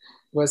from,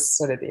 was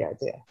sort of the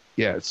idea.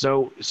 Yeah.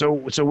 So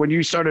when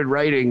you started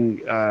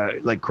writing,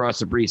 like Cross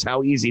the Breeze,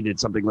 how easy did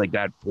something like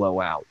that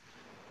flow out?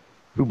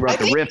 Who brought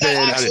the riff in?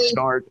 How did it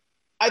start?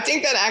 I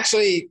think that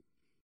actually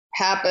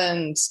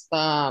happened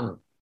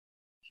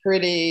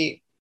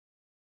pretty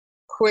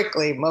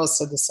quickly,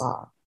 most of the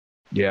song.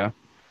 Yeah.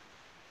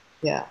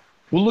 Yeah.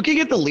 Well, looking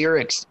at the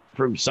lyrics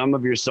from some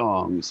of your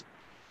songs,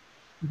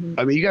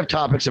 I mean, you have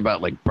topics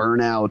about like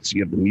burnouts,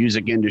 you have the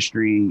music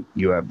industry,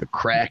 you have the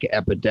crack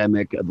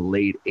epidemic of the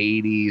late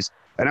 80s.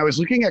 And I was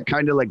looking at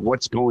kind of like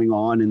what's going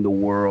on in the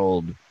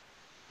world,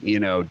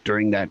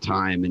 during that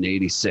time in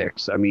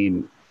 86. I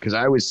mean, because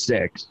I was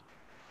 6.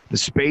 The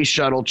Space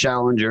Shuttle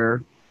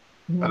Challenger,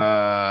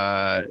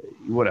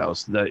 what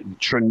else? The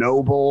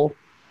Chernobyl.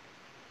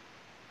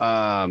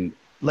 I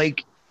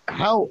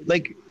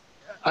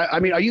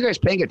mean, are you guys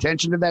paying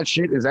attention to that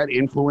shit? Is that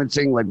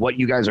influencing like what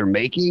you guys are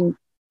making?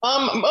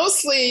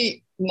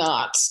 Mostly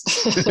not.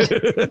 We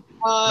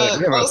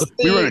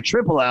wrote a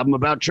triple album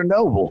about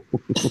Chernobyl.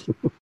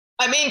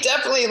 I mean,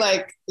 definitely,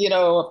 like,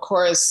 of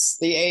course,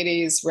 the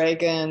 80s,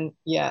 Reagan,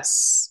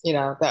 yes.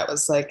 That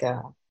was like,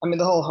 the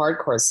whole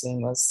hardcore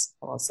scene was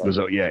almost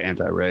like...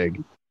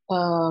 anti-reg.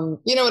 In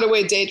a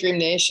way, Daydream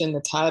Nation,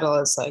 the title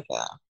is like,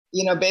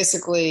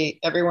 basically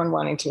everyone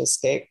wanting to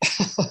escape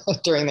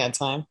during that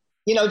time.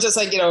 Just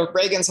like,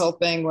 Reagan's whole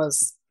thing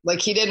was like,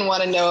 he didn't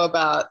want to know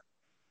about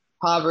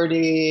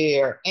poverty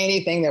or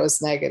anything that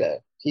was negative.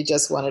 He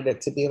just wanted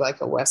it to be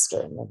like a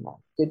Western and like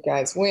good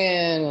guys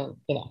win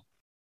and,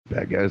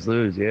 Bad guys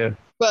lose, yeah.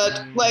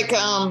 But like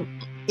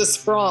The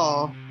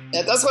Sprawl,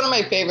 that's one of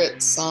my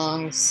favorite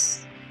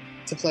songs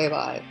to play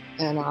live.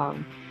 And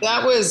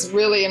that was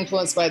really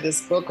influenced by this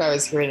book I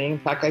was reading. In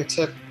fact, I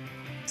took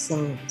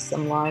some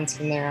lines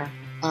from there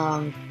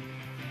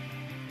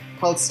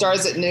called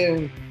Stars at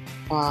Noon.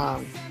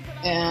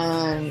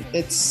 And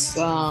it's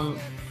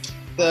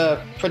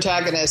the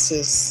protagonist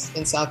is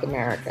in South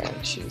America,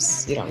 and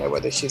you don't know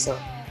whether she's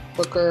a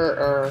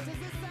booker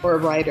or a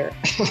writer,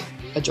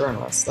 a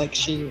journalist. Like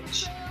I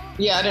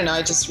don't know.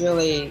 I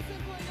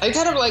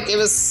kind of like, it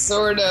was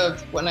sort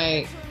of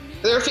there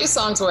were a few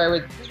songs where I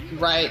would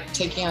write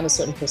taking on a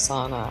certain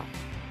persona,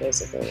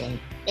 basically.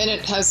 And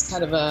it has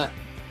kind of a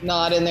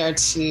nod in there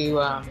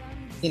to,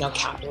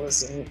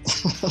 capitalism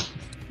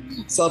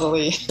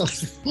subtly.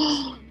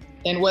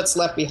 And what's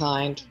left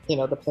behind,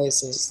 the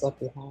places left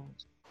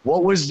behind.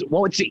 What was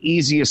the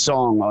easiest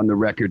song on the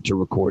record to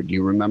record? Do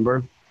you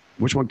remember?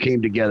 Which one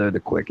came together the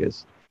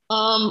quickest?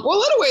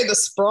 Well, in a way, The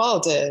Sprawl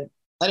did.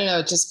 I don't know.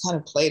 It just kind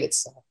of played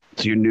itself.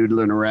 So you're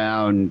noodling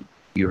around.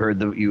 You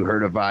heard a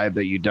vibe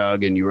that you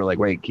dug, and you were like,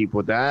 "Wait, keep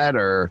with that,"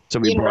 or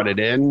somebody brought it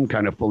in,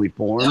 kind of fully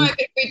formed. No, I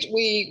think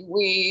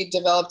we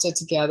developed it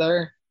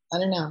together. I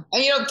don't know.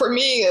 And for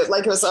me,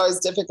 like, it was always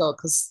difficult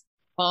because,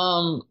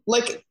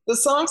 like, the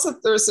songs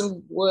that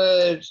Thurston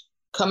would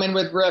come in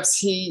with riffs,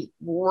 he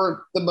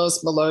were the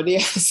most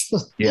melodious.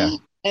 Yeah.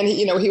 And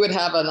he would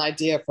have an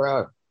idea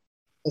for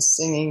a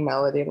singing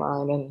melody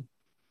line, and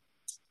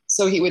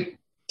so he would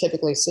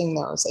typically sing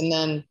those. And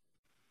then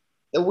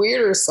the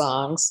weirder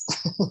songs,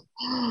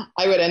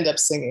 I would end up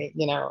singing,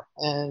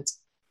 and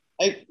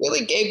it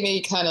really gave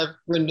me kind of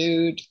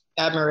renewed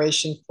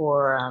admiration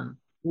for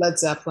Led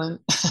Zeppelin,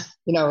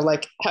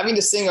 like having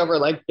to sing over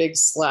like big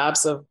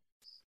slabs of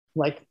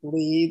like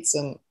leads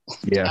and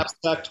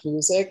abstract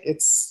music.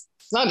 It's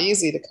not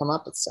easy to come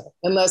up with stuff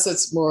unless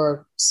it's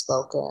more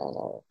spoken.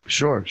 Or,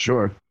 sure.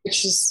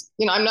 Which is,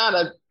 I'm not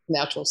a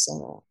natural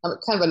singer. I'm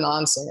kind of a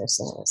non-singer.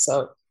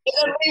 So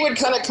then we would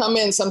kind of come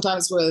in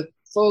sometimes with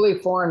fully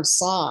formed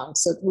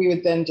songs that we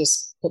would then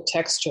just put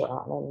texture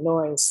on and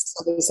noise.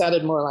 So they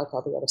sounded more like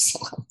all the other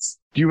songs.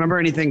 Do you remember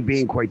anything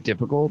being quite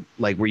difficult?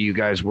 Like where you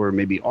guys were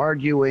maybe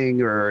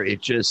arguing, or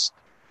it just,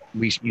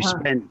 you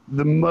spent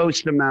the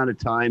most amount of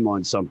time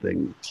on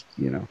something,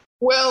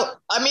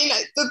 Well, I mean,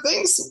 the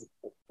things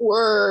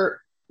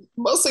were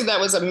mostly that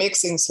was a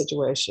mixing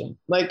situation.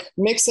 Like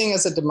mixing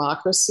as a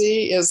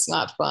democracy is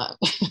not fun.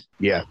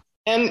 Yeah.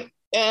 And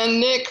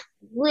Nick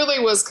really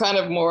was kind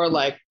of more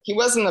like, he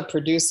wasn't a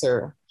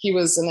producer. He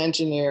was an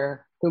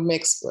engineer who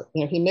mixed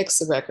he mixed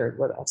the record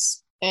with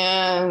us.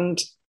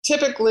 And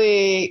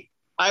typically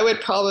I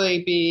would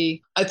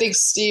probably I think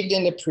Steve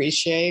didn't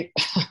appreciate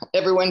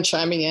everyone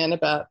chiming in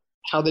about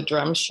how the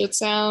drums should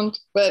sound,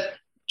 but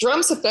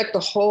drums affect the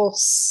whole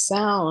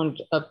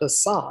sound of the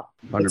song.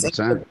 100%. It's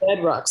like the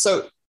bedrock.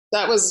 So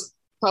that was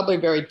probably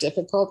very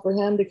difficult for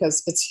him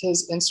because it's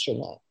his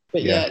instrument,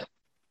 but yet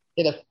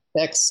it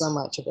affects so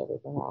much of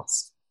everything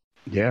else.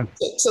 Yeah.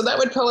 So that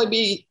would probably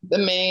be the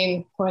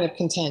main point of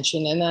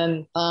contention. And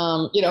then,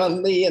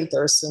 Lee and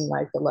Thurston,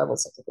 like the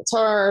levels of the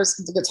guitars.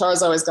 The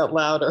guitars always got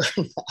louder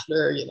and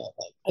louder,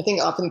 like I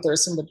think often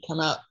Thurston would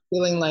come out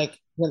feeling like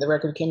when the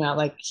record came out,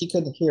 like he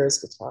couldn't hear his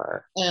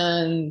guitar.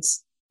 And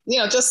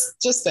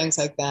just things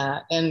like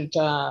that. And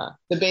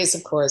the bass,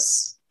 of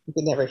course, you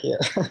could never hear.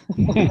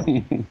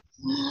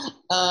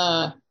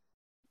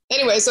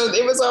 Anyway, so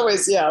it was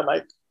always,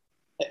 like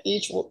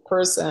each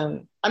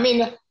person. I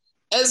mean,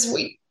 as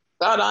we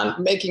got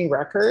on making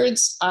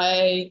records,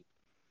 I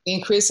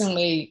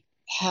increasingly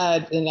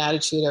had an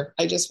attitude of,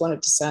 I just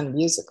wanted to sound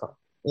musical,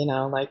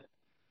 like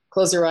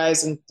close your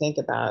eyes and think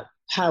about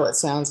how it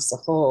sounds as a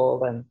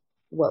whole and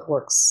what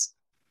works.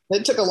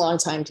 It took a long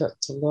time to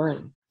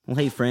learn. Well,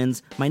 hey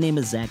friends, my name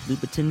is Zach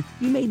Lupetin.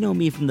 You may know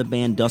me from the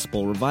band Dust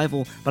Bowl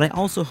Revival, but I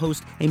also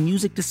host a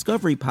music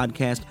discovery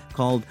podcast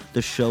called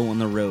The Show on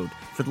the Road.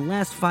 For the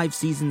last 5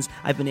 seasons,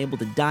 I've been able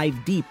to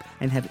dive deep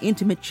and have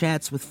intimate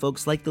chats with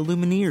folks like the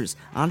Lumineers,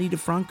 Ani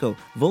DeFranco,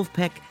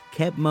 Wolfpack,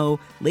 Keb Mo,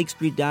 Lake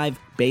Street Dive,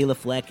 Bela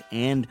Fleck,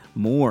 and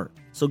more.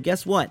 So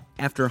guess what?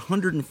 After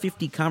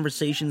 150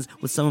 conversations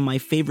with some of my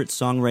favorite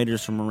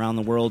songwriters from around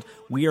the world,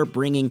 we are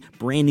bringing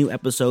brand new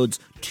episodes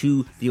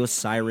to the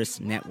Osiris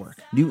Network.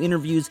 New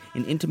interviews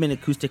and intimate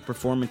acoustic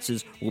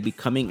performances will be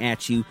coming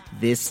at you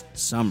this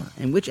summer.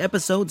 And which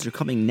episodes are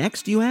coming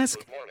next, you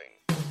ask?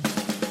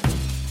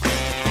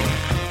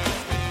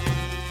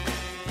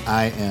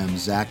 I am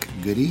Zach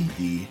Goody,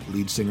 the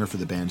lead singer for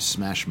the band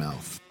Smash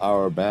Mouth.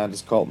 Our band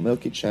is called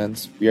Milky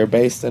Chance. We are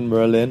based in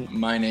Berlin.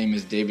 My name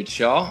is David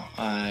Shaw.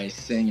 I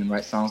sing and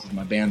write songs with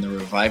my band, The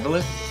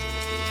Revivalists.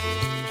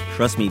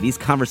 Trust me, these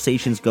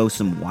conversations go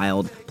some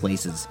wild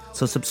places.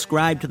 So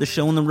subscribe to The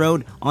Show on the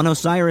Road on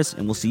Osiris,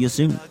 and we'll see you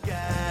soon.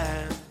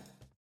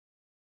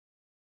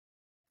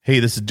 Hey,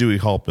 this is Dewey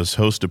Halpus,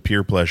 host of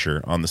Pure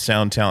Pleasure on the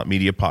Sound Talent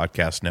Media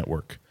Podcast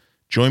Network.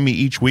 Join me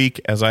each week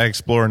as I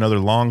explore another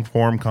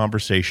long-form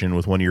conversation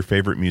with one of your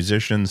favorite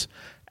musicians,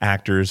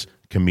 actors,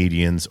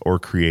 comedians, or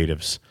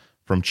creatives.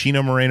 From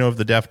Chino Moreno of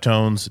the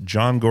Deftones,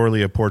 John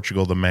Gorley of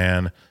Portugal the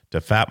Man,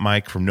 to Fat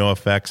Mike from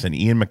NoFX and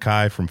Ian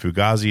MacKaye from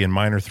Fugazi and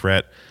Minor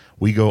Threat,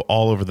 we go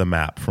all over the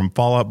map. From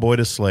Fall Out Boy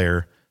to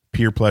Slayer,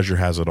 Pure Pleasure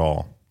has it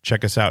all.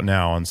 Check us out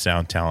now on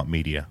Sound Talent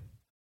Media.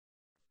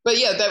 But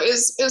yeah,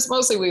 it was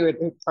mostly we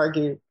would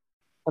argue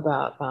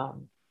about.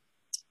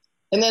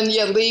 And then,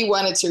 Lee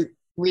wanted to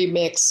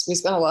remix. We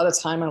spent a lot of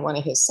time on one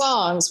of his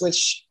songs,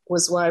 which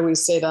was why we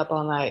stayed up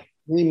all night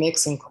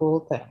remixing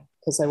Cool Thing,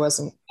 because I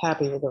wasn't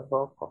happy with the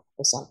vocal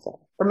or something.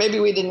 Or maybe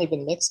we didn't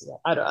even mix it.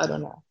 I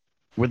don't know.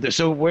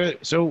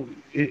 So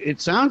it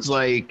sounds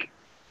like,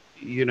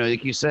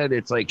 like you said,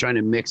 it's like trying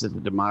to mix it to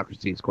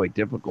democracy is quite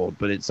difficult,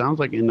 but it sounds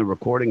like in the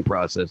recording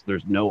process,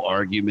 there's no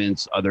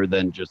arguments other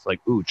than just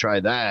like, ooh, try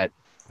that.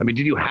 I mean,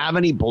 did you have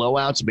any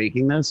blowouts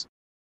making this?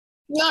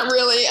 Not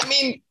really. I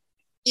mean,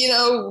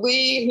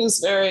 Lee, who's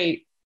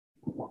very,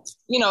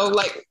 he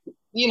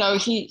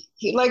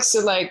likes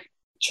to like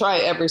try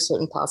every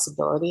certain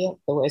possibility of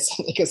the way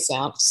something could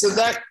sound. So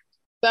that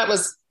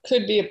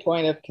could be a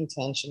point of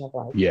contention of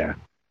like, yeah,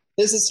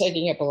 this is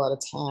taking up a lot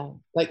of time.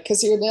 Like, because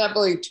he would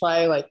happily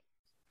try like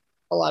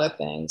a lot of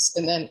things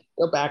and then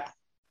go back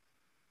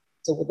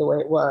to the way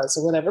it was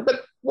or whatever.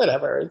 But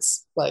whatever,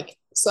 it's like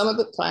some of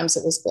the times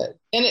it was good,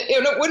 and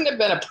it wouldn't have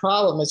been a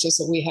problem. It's just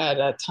that we had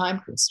a time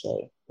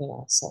constraint,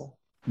 So.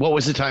 What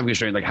was the time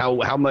constraint? Like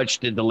how much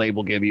did the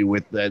label give you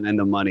with and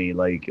the money?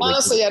 Like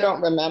honestly, I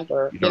don't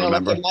remember. You don't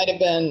remember? Like it might have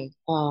been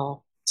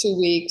 2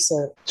 weeks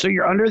or. So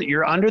you're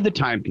under the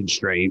time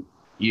constraint.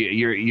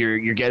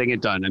 You're getting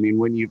it done. I mean,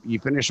 when you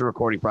finish the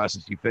recording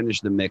process, you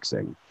finish the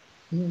mixing.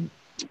 Mm-hmm.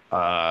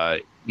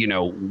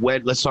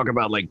 Let's talk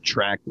about like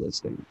track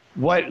listing.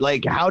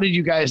 How did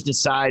you guys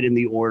decide in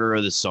the order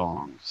of the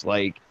songs?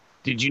 Like,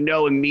 did you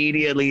know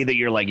immediately that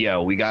you're like,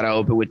 yo, we got to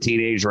open with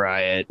Teenage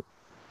Riot?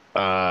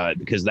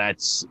 Because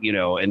that's,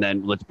 and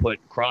then let's put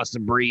Cross the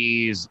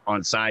Breeze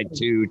on side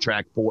 2,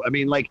 track 4. I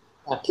mean, like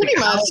pretty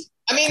much.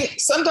 I mean,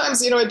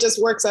 sometimes, it just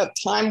works out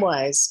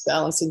time-wise,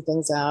 balancing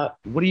things out.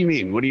 What do you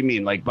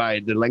mean? Like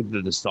by the length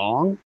of the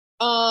song?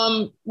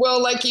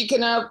 Well, like you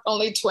can have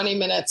only 20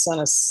 minutes on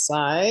a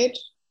side.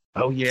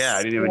 Oh yeah.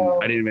 I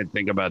didn't even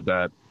think about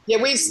that.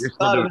 Yeah. We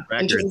thought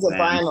in terms of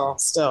vinyl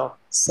still.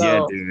 So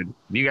yeah, dude,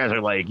 you guys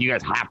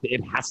have to,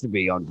 it has to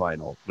be on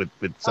vinyl with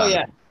oh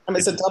yeah. I mean,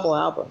 it's a double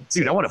album.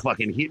 Dude, I want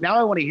to now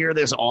I want to hear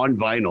this on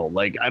vinyl.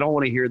 Like, I don't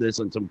want to hear this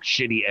on some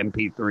shitty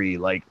MP3.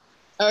 Like,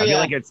 I feel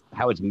like it's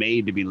how it's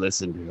made to be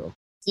listened to.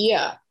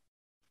 Yeah.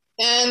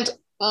 And,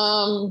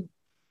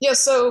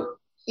 so,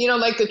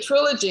 like the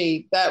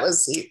trilogy, that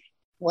was the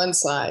one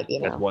side,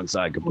 That's one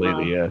side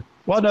completely, yeah.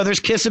 Well, no,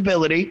 there's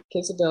Kissability.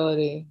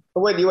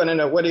 But what do you want to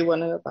know? What do you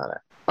want to know about it?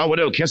 Oh, well,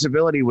 no,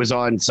 Kissability was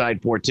on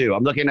side 4, too.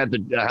 I'm looking at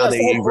how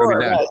they broke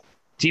it down. Right.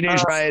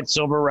 Teenage Riot,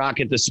 Silver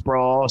Rocket, The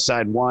Sprawl,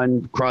 side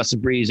 1. Cross the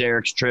Breeze,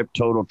 Eric's Trip,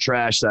 Total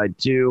Trash, side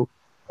 2.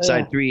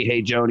 Side 3,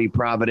 Hey Joni,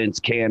 Providence,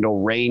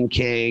 Candle, Rain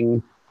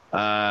King.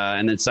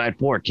 And then side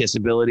 4,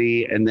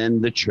 Kissability, and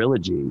then the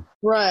trilogy.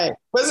 Right.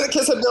 Wasn't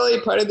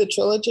Kissability part of the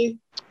trilogy?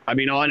 I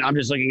mean, I'm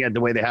just looking at the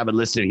way they have it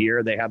listed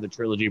here. They have the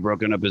trilogy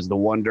broken up as The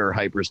Wonder,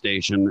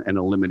 Hyperstation, and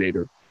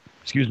Eliminator.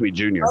 Excuse me,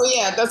 Junior. Oh,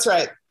 yeah, that's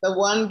right. The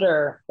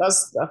Wonder.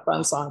 That's a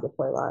fun song to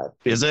play live.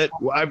 Is it?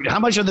 How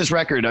much of this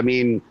record? I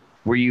mean,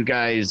 were you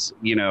guys,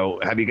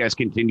 have you guys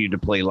continued to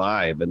play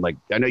live? And like,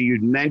 I know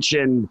you'd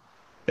mentioned,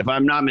 if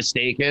I'm not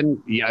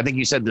mistaken, I think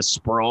you said the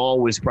Sprawl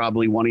was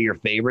probably one of your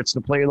favorites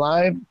to play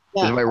live.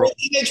 Yeah,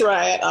 Teenage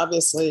Riot,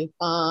 obviously.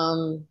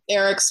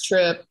 Eric's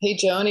Trip, Hey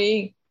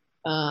Joni,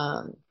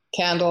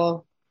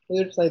 Candle. We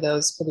would play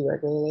those pretty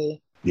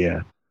regularly.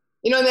 Yeah.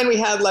 And then we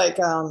had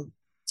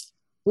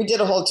we did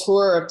a whole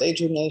tour of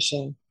Daydream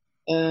Nation,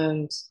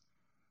 and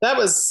that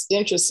was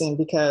interesting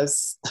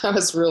because that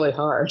was really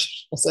hard.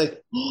 It's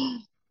like,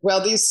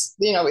 well, these,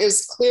 it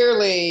was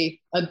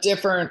clearly a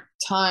different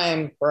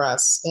time for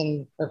us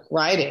in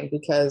writing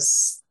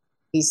because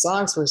these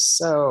songs were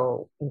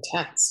so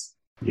intense.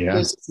 Yeah.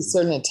 There's a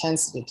certain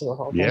intensity to the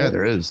whole thing. Yeah,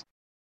 there is.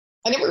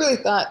 I never really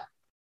thought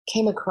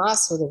came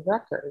across with a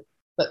record,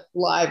 but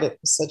live it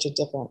was such a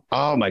different.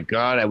 Oh my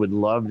God, I would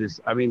love this.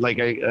 I mean, like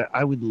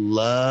I would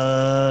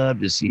love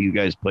to see you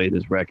guys play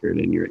this record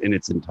in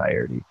its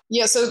entirety.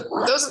 Yeah, so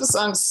those are the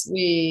songs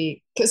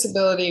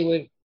Kissability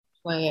would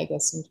play, I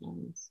guess,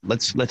 sometimes.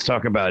 Let's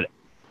talk about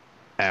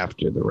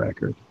after the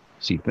record.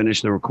 So you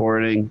finish the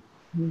recording,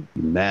 you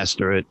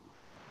master it,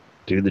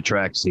 do the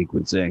track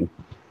sequencing,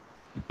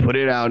 put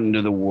it out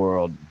into the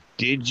world.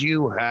 Did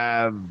you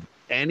have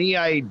any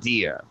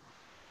idea,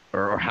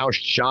 or how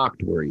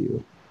shocked were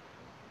you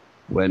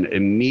when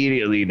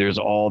immediately there's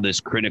all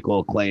this critical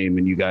acclaim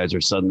and you guys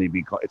are suddenly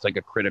it's like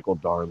a critical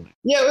darling?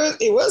 Yeah,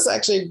 it was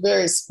actually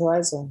very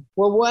surprising.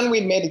 Well, one,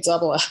 we made a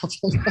double album.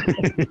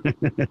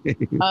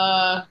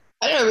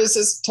 I don't know, it was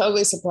just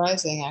totally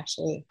surprising,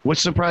 actually. What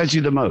surprised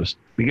you the most?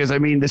 Because, I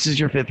mean, this is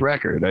your fifth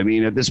record. I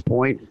mean, at this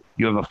point,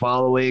 you have a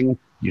following.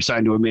 You're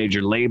signed to a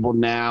major label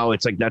now.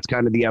 It's like that's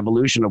kind of the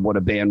evolution of what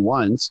a band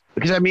wants.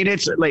 Because, I mean,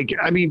 it's like,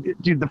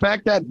 dude, the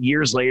fact that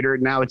years later,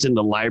 now it's in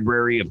the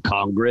Library of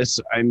Congress,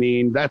 I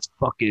mean, that's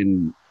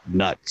fucking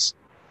nuts.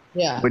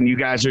 Yeah. When you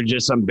guys are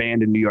just some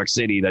band in New York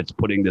City that's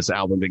putting this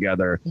album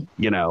together,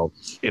 in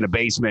a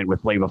basement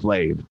with Flava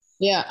Flav.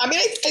 Yeah. I mean,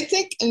 I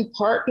think in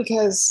part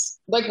because,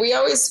 like, we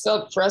always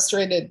felt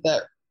frustrated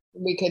that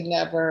we could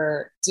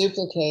never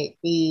duplicate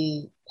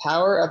the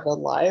power of the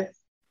live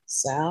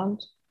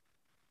sound.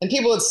 And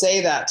people would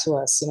say that to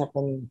us,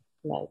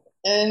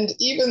 and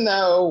even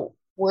though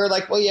we're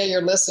like, well, yeah,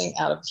 you're listening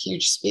out of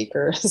huge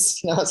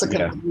speakers, it's a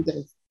completely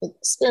different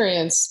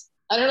experience.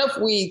 I don't know if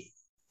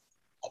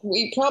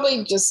we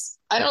probably just,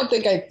 I don't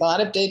think I thought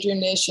of Daydream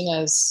Nation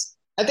as,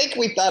 I think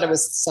we thought it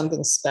was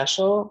something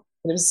special.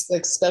 It was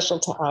like special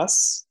to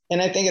us.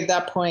 And I think at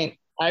that point,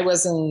 I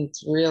wasn't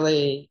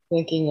really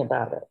thinking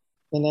about it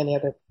in any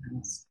other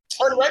terms.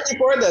 Or right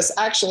before this,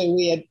 actually,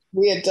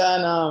 we had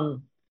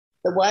done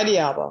the Whitey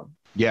album.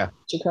 Yeah.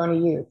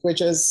 Jaconi Youth,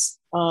 which was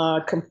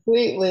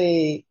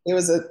completely,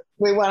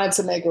 we wanted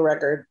to make a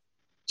record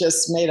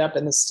just made up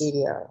in the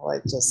studio,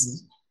 like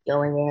just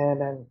going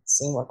in and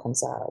seeing what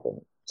comes out and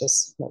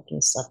just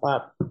making stuff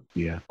up.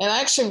 Yeah. And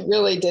I actually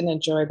really didn't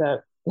enjoy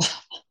that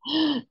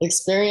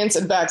experience.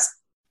 In fact,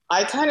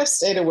 I kind of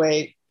stayed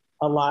away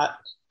a lot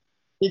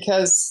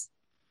because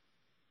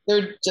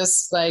they're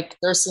just like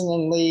Thurston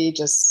and Lee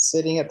just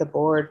sitting at the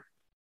board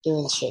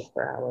doing shit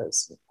for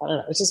hours. I don't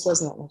know. It just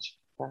wasn't that much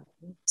fun.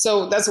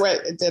 So that's why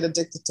I did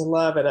Addicted to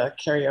Love at a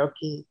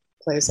karaoke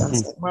place on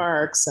St.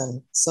 Mark's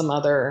and some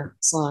other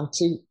song,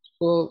 Two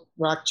Cool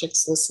Rock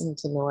Chicks Listening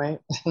to Noise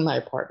in my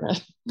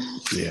apartment.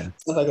 Yeah.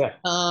 Stuff like that.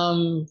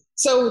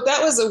 So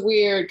that was a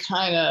weird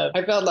kind of,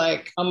 I felt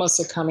like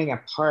almost a coming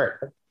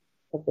apart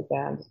of the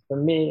band for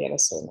me in a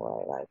certain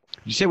way. Like,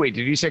 did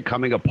you say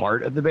coming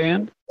apart of the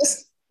band?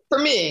 Just for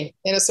me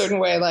in a certain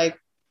way, like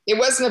it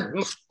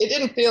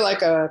didn't feel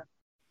like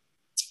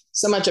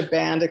so much a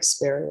band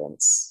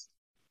experience,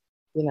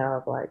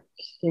 of like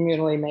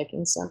communally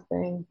making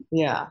something.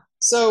 Yeah.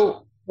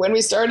 So when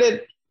we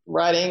started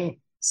writing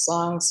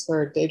songs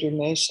for Daydream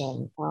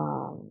Nation,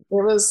 it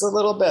was a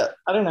little bit,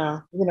 I don't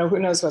know, who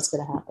knows what's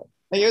going to happen.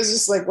 Like, it was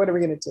just like, what are we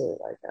going to do?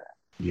 Like that.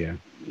 Yeah.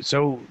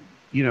 So,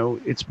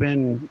 it's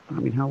been,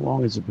 how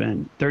long has it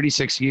been?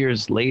 36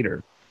 years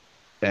later.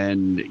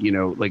 And,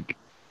 like,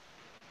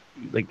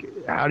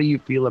 how do you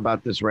feel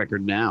about this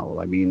record now?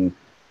 I mean,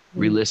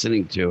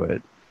 re-listening to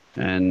it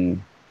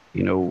and,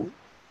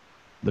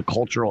 the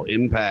cultural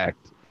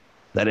impact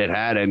that it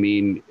had. I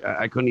mean,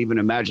 I couldn't even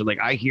imagine.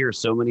 Like, I hear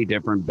so many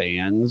different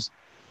bands.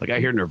 Like, I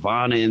hear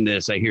Nirvana in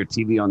this. I hear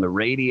TV on the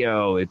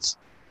radio.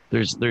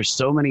 There's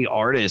so many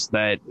artists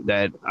that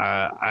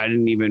I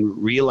didn't even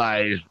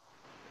realize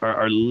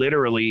are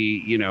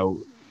literally,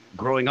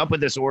 growing up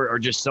with this or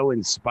just so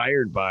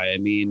inspired by. I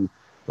mean,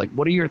 like,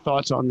 what are your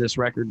thoughts on this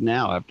record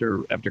now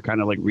after kind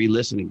of like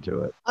re-listening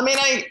to it? I mean,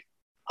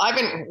 I've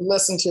been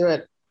listening to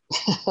it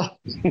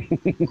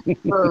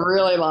for a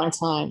really long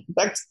time. In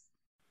fact,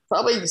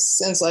 probably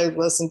since I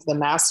listened to the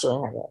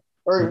mastering of it.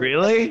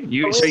 Really?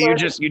 You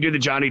do the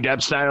Johnny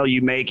Depp style,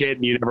 you make it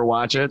and you never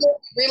watch it?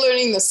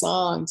 Relearning the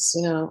songs,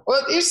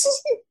 Well, it's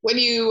just when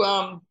you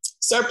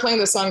start playing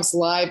the songs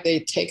live,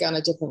 they take on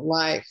a different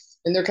life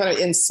and they're kind of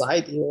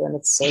inside you, and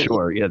it's so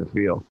sure, yeah, the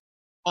feel.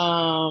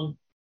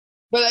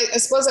 But I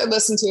suppose I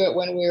listened to it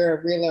when we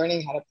were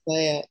relearning how to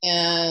play it,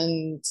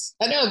 and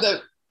I don't know,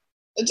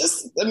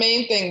 the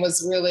main thing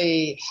was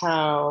really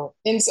how,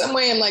 in some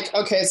way, I'm like,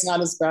 okay, it's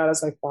not as bad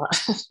as I thought.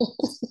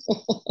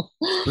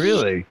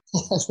 Really?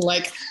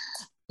 Like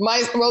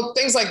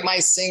things like my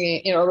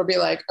singing, it'll be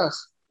like, oh,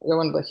 I don't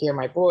want to hear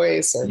my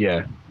voice, or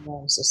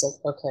it's just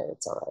like, okay,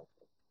 it's all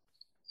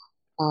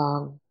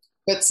right.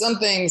 But some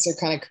things are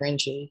kind of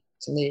cringy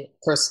to me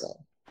personally.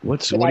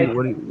 What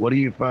do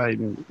you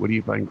find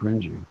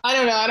cringy? I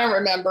don't know. I don't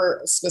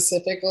remember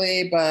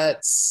specifically, but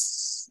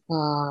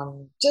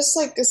just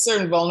like a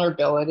certain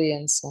vulnerability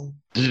in some.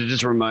 Does it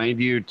just remind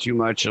you too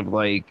much of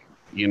like,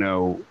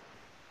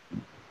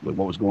 what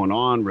was going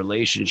on,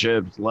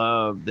 relationships,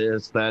 love,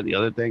 this, that, the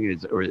other thing?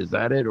 Is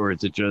that it? Or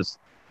is it just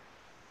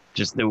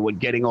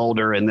getting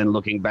older and then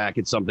looking back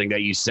at something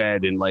that you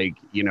said and like,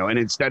 and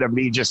instead of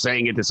me just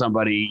saying it to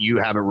somebody, you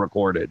have it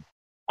recorded?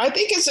 I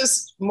think it's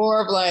just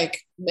more of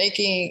like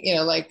making,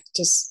 like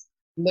just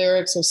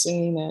lyrics or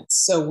singing it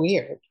so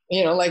weird,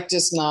 like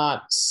just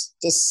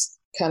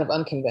kind of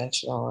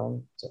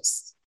unconventional,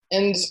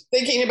 and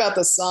thinking about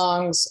the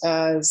songs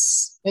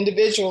as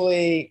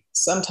individually.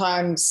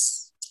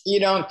 Sometimes you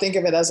don't think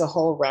of it as a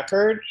whole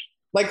record,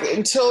 like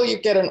until you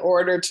get an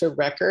order to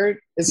record,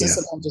 it's just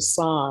a bunch of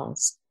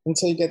songs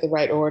until you get the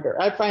right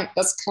order. I find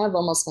that's kind of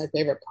almost my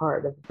favorite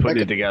part of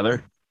putting it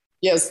together.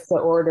 Yes, the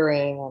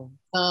ordering.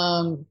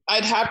 And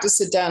I'd have to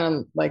sit down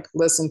and like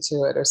listen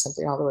to it or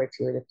something all the way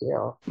through to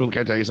feel. Well,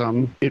 can I tell you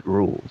something? It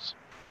rules.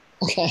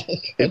 Okay.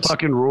 It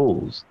fucking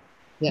rules.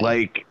 Yeah.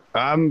 Like,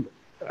 I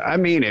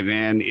mean it,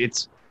 man.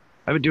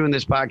 I've been doing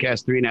this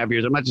podcast 3.5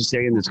 years. I'm not just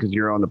saying this because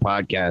you're on the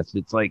podcast.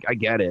 It's like, I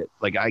get it.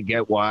 Like, I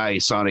get why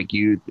Sonic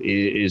Youth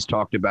is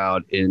talked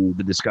about in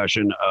the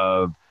discussion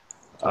of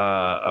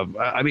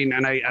I mean,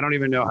 and I don't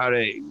even know how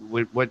to,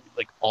 what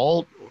like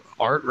alt,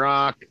 art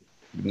rock,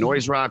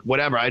 noise rock,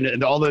 whatever. I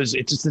know all those,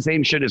 it's just the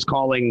same shit as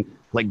calling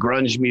like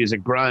grunge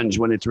music grunge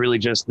when it's really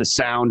just the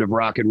sound of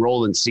rock and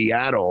roll in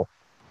Seattle.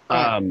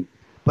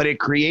 But it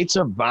creates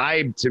a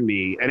vibe to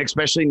me. And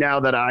especially now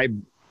that I've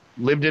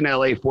lived in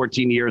LA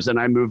 14 years and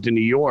I moved to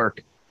New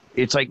York,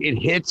 it's like it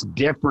hits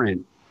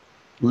different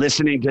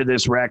listening to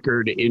this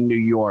record in New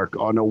York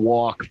on a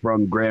walk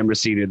from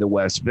Gramercy to the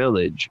West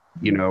Village.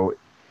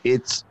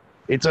 It's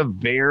a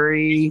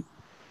very,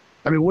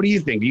 I mean, what do you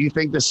think? Do you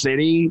think the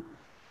city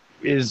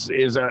is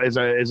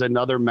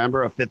another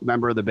member, a fifth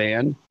member of the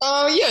band?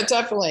 Oh yeah,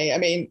 definitely. I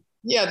mean,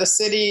 yeah, the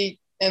city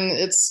and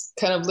its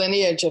kind of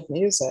lineage of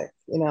music,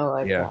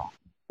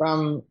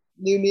 from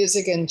new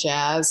music and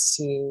jazz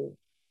to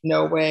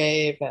no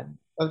wave and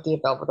of the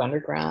Velvet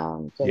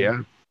Underground.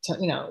 And,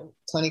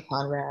 Tony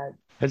Conrad.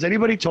 Has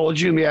anybody told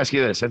you, let me ask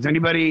you this, has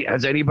anybody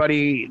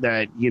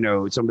that,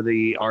 some of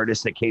the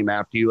artists that came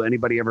after you,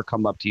 anybody ever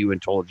come up to you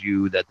and told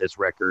you that this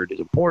record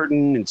is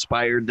important,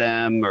 inspired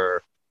them,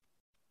 or?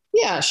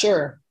 Yeah,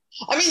 sure.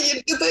 I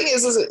mean, the thing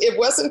is it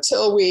wasn't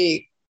until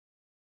we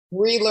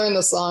relearned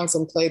the songs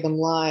and played them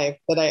live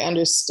that I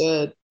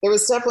understood. There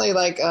was definitely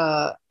like,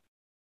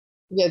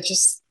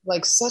 just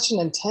like such an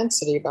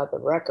intensity about the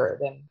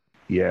record and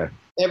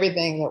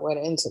everything that went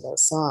into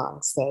those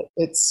songs that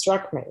it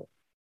struck me.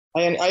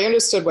 I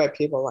understood why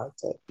people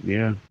liked it.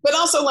 Yeah. But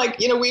also, like,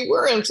 we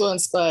were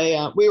influenced by,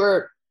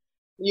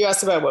 you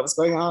asked about what was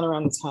going on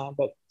around the time,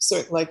 but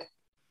like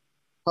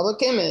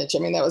Public Image. I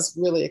mean, that was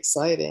really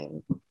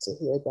exciting to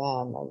hear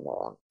them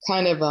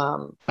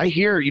and I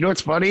hear,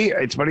 it's funny?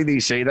 It's funny that you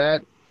say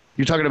that.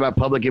 You're talking about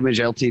Public Image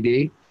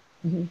Ltd?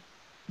 Mm-hmm.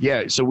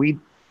 Yeah, I mean,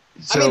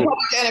 Public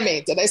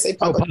Enemy. Did I say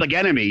Public? Oh, Public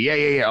Enemy.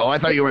 Yeah. Oh, I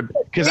thought you were,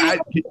 because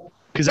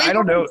I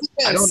don't know.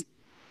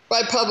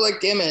 By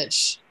Public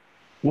Image.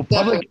 Well,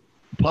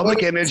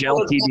 Public Image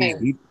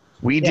Ltd.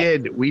 We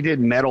did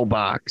Metal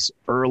Box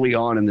early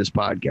on in this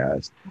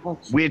podcast,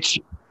 which,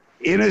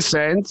 in a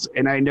sense,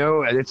 and I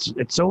know it's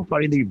so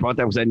funny that you brought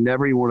that because I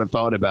never even would have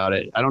thought about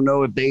it. I don't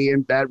know if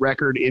that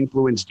record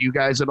influenced you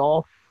guys at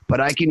all, but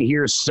I can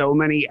hear so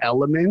many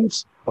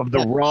elements of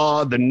the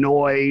raw, the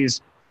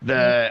noise,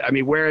 I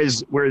mean,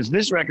 whereas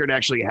this record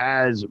actually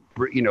has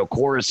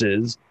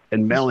choruses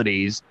and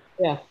melodies.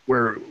 Yeah.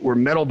 Where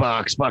Metal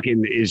Box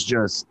fucking is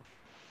just.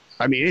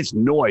 I mean, it's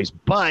noise,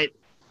 but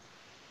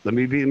let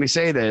me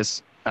say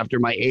this. After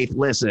my 8th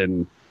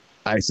listen,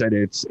 I said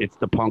it's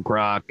the punk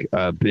rock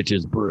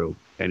bitches brew,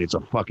 and it's a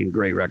fucking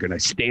great record. I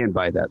stand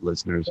by that,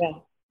 listeners.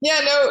 Yeah,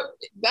 no,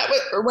 that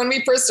was when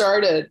we first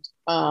started.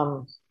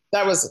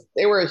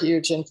 They were a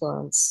huge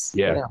influence.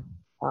 Yeah,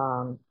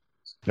 I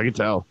can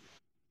tell.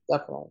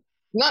 Definitely.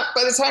 Not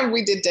by the time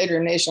we did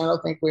Daydream Nation, I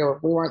don't think we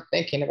weren't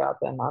thinking about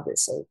them,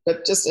 obviously,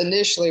 but just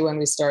initially when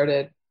we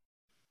started,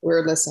 we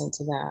were listening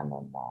to them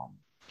and.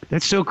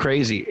 That's so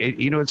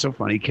crazy. What's so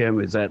funny, Kim,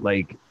 is that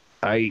like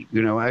I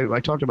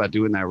talked about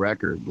doing that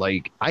record.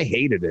 Like I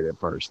hated it at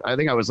first. I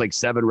think I was like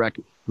 7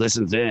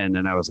 listens in,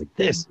 and I was like,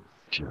 this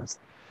just.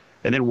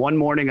 And then one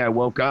morning I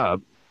woke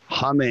up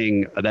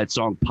humming that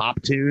song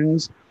Pop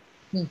Tunes,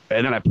 and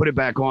then I put it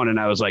back on, and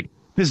I was like,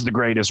 this is the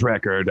greatest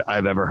record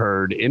I've ever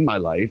heard in my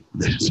life.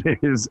 This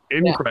is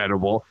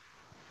incredible.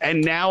 Yeah.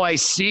 And now I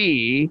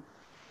see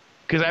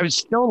because I was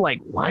still like,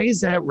 why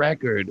is that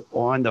record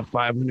on the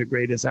 500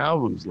 greatest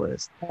albums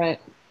list? Right.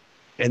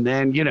 And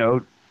then,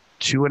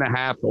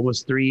 2.5,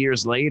 almost 3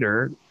 years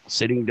later,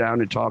 sitting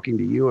down and talking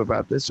to you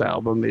about this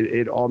album,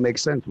 it all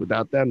makes sense.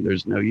 Without them,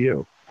 there's no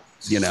you.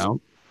 I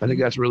think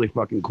that's really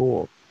fucking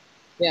cool.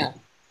 Yeah.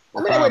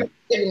 I mean, I wouldn't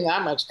give him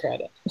that much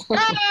credit.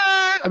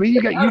 I mean,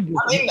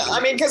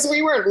 because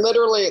we weren't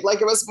literally, like,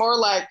 it was more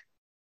like,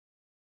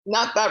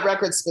 not that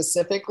record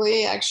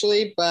specifically,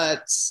 actually,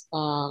 but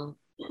oh,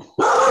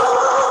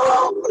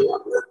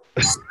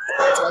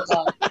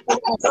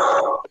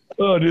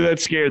 dude, that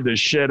scared the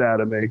shit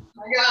out of me. Oh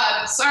my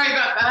God, sorry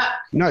about that.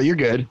 No, you're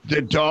good.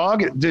 The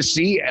dog, to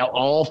see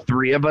all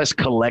three of us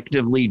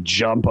collectively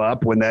jump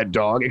up when that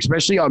dog,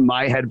 especially on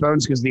my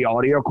headphones, because the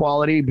audio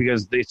quality,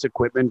 because this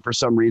equipment for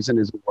some reason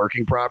isn't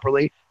working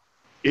properly,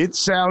 it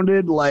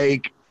sounded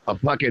like a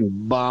fucking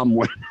bomb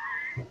went.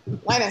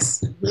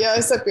 Linus, yeah,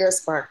 it's a beer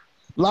spark.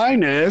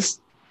 Linus,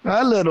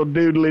 hi, little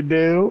doodly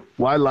doo.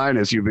 Why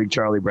Linus? You a big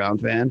Charlie Brown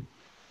fan?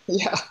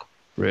 Yeah.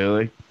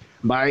 Really?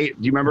 Do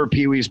you remember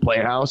Pee Wee's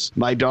Playhouse?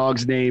 My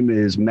dog's name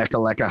is Mecca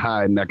Lecca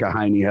Hi, Mecca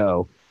Hiney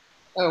Ho.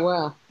 Oh,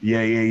 wow.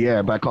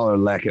 Yeah. But I call her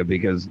Lecca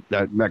because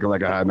that Mecca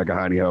Lecca Hi, Mecca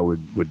Hiney Ho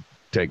would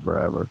take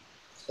forever.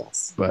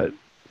 Yes. But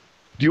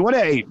do you want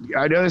to,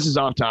 I know this is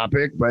off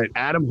topic, but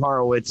Adam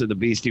Horowitz of the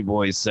Beastie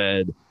Boys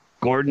said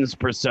Gordon's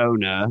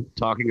persona,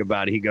 talking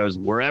about it, he goes,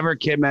 wherever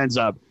Kim ends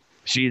up,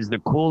 she's the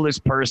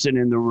coolest person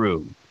in the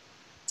room.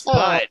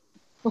 Oh.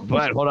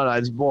 But hold on,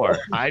 there's more.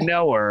 I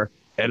know her.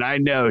 And I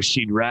know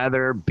she'd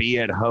rather be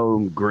at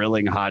home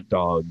grilling hot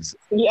dogs.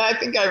 Yeah, I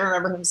think I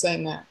remember him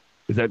saying that.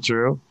 Is that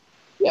true?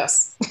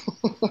 Yes.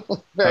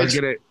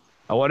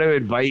 I want to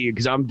invite you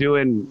because are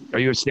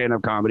you a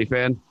stand-up comedy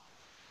fan?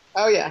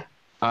 Oh, yeah.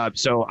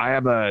 So I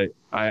have I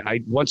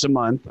once a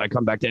month, I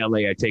come back to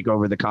LA, I take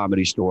over the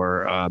Comedy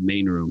Store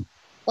main room.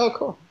 Oh,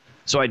 cool.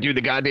 So I do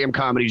the goddamn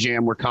comedy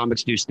jam where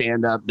comics do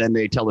stand-up, then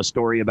they tell a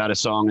story about a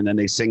song, and then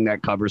they sing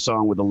that cover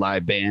song with a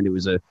live band. It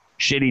was a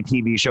shitty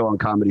TV show on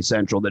Comedy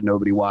Central that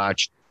nobody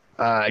watched.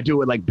 I do it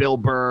with like Bill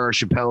Burr,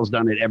 Chappelle's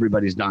done it,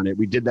 everybody's done it.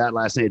 We did that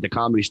last night at the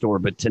Comedy Store,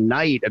 but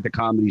tonight at the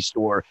Comedy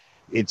Store,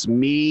 it's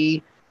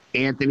me,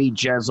 Anthony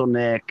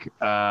Jeselnik,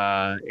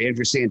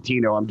 Andrew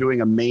Santino. I'm doing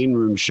a main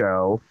room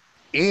show.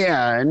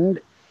 And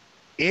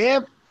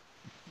if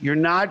you're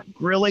not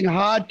grilling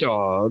hot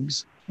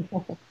dogs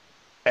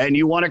and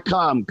you want to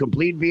come,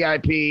 complete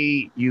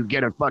VIP, you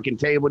get a fucking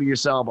table to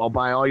yourself. I'll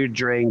buy all your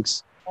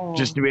drinks.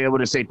 Just to be able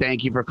to say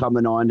thank you for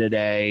coming on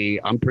today.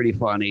 I'm pretty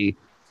funny.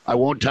 I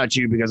won't touch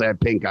you because I have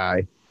pink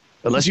eye.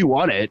 Unless you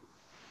want it.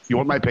 You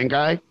want my pink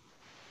eye?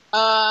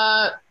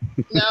 No,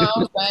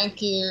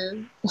 thank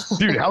you.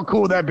 Dude, how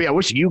cool would that be? I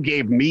wish you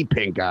gave me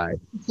pink eye.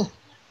 Do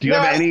you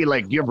have any,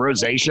 do you have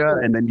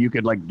rosacea and then you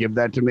could, give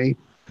that to me?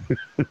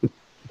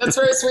 That's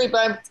very sweet,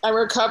 but I'm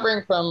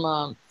recovering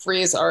from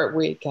Freeze Art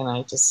Week, and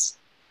I'm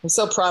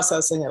still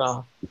processing it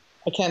all.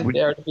 I can't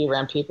bear to be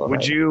around people.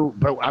 But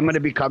I'm going to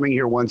be coming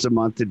here once a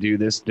month to do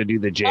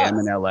the jam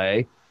in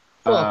LA.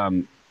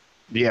 Cool.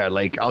 Yeah,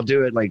 I'll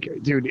do it.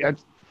 Dude.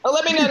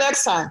 Let me know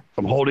next time.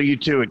 I'm holding you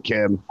to it,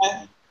 Kim.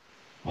 Okay.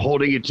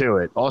 Holding you to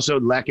it. Also,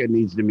 Lecca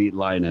needs to meet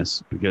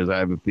Linus because I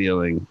have a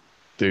feeling,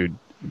 dude,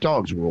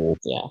 dogs rule.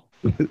 Yeah.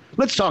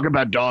 Let's talk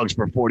about dogs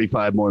for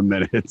 45 more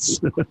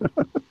minutes.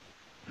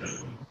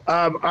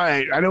 All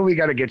right, I know we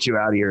got to get you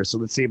out of here, so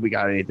let's see if we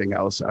got anything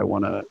else I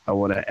want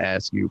to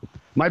ask you.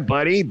 My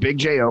buddy Big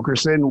J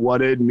Okerson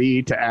wanted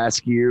me to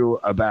ask you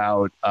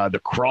about the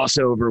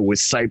crossover with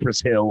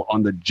Cypress Hill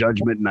on the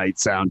Judgment Night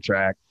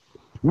soundtrack,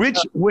 which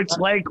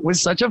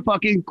was such a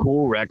fucking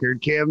cool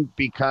record, Kim,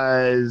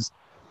 because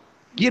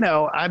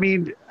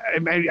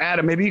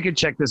Adam, maybe you could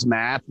check this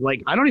math.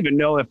 I don't even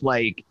know if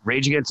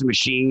Rage Against the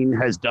Machine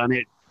has done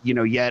it,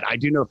 yet. I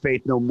do know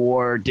Faith No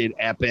More did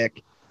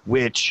Epic,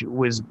 which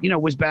was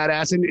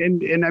badass.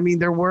 And I mean,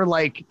 there were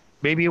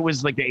maybe it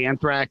was the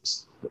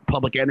Anthrax,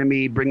 Public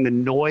Enemy, Bring the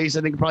Noise.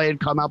 I think probably had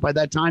come out by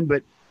that time.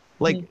 But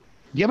do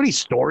you have any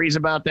stories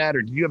about that?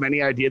 Or do you have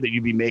any idea that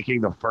you'd be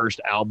making the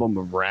first album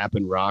of rap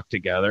and rock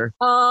together?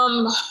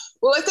 Well,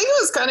 I think it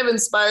was kind of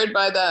inspired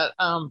by that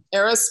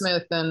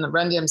Aerosmith and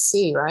Run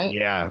DMC, right?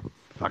 Yeah.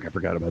 Fuck, I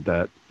forgot about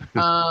that.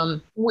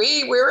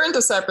 We were into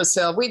Cypress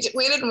Hill. We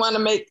didn't want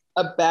to make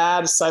a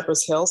bad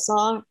Cypress Hill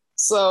song.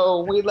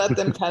 So we let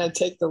them kind of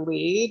take the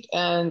lead.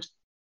 And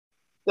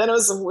then it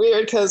was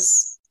weird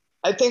because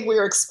I think we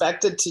were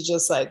expected to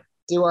just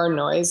do our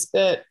noise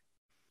bit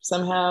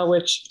somehow,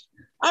 which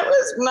I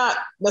was not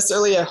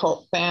necessarily a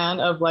whole fan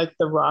of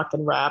the rock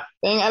and rap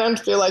thing. I don't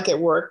feel like it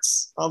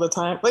works all the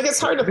time. It's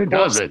hard to. It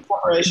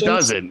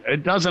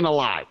doesn't a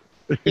lot.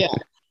 Yeah.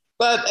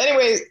 But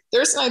anyway,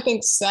 Thurston, I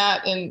think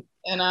sat in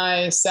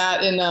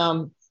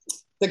the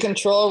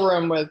control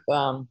room with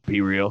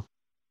Be Real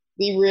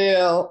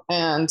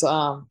and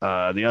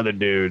the other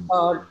dude,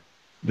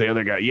 the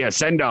other guy,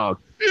 Sendog,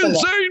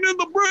 insane in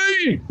the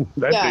brain.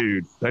 That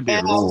dude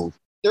rules.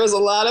 There was a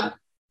lot of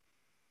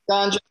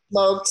ganja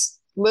smoked,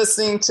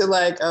 listening to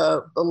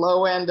the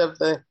low end of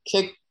the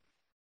kick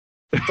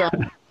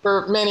drum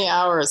for many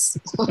hours.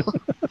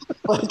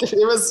 Like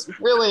it was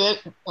really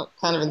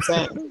kind of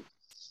insane.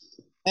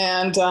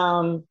 And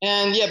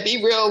yeah,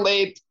 Be Real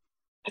laid,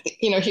 I think,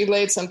 he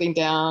laid something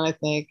down, I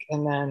think,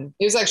 and then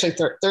it was actually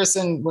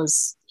Thurston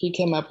he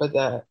came up with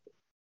the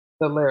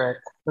lyric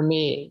for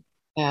me,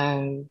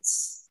 and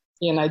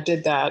I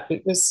did that.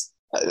 It was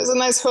a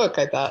nice hook,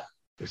 I thought.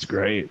 It's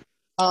great.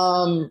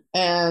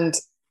 And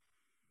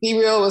Be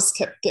Real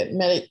kept getting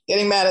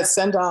mad at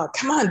Sendog.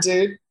 Come on,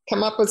 dude,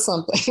 come up with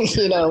something.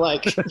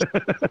 Like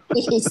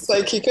he's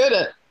like he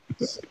couldn't.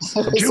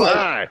 I'm too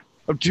high.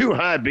 I'm too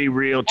high. Be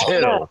Real,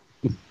 chill.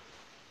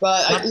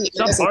 But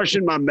stop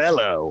harshing my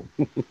mellow.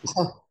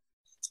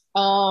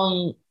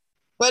 But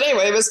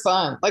anyway, it was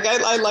fun. Like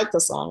I like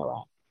the song a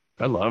lot.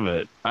 I love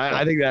it.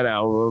 I think that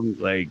album,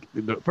 like,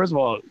 first of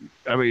all,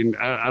 I mean,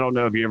 I don't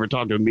know if you ever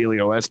talked to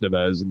Emilio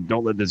Estevez, and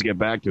don't let this get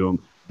back to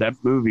him. That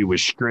movie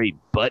was straight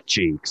butt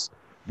cheeks.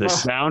 The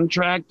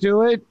soundtrack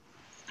to it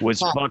was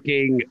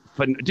fucking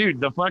fun. Dude,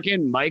 the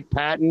fucking Mike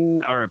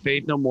Patton or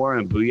Faith No More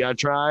and Booyah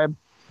Tribe.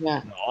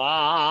 Yeah.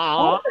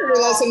 I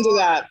listen to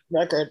that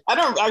record. I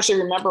don't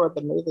actually remember what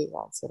the movie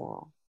was at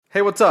all.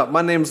 Hey, what's up?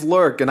 My name's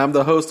Lurk, and I'm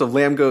the host of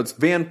Lamb Goat's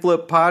Van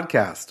Flip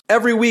podcast.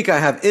 Every week, I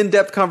have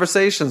in-depth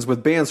conversations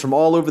with bands from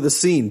all over the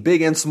scene,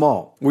 big and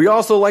small. We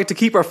also like to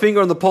keep our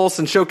finger on the pulse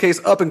and showcase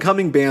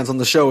up-and-coming bands on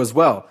the show as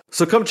well.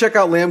 So come check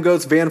out Lamb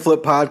Goat's Van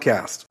Flip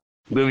podcast.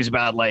 The movie's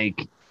about,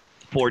 like,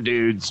 4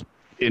 dudes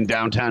in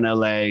downtown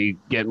LA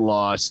getting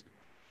lost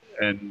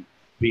and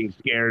being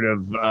scared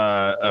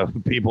of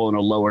people in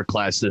a lower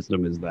class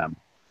system as them.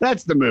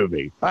 That's the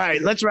movie. All right,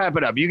 let's wrap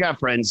it up. You got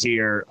friends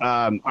here.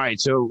 All right,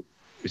 so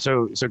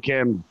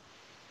Kim,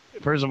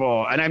 first of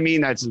all, and I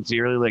mean that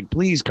sincerely, like,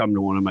 please come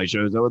to one of my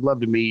shows. I would love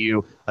to meet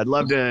you. I'd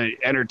love to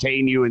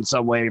entertain you in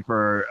some way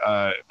for,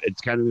 it's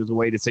kind of as a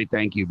way to say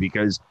thank you,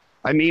 because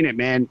I mean it,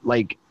 man.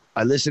 Like,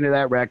 I listened to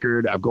that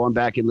record. I've gone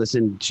back and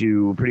listened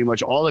to pretty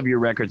much all of your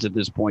records at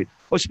this point.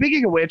 Oh,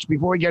 speaking of which,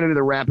 before we get into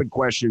the rapid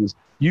questions,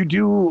 you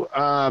do,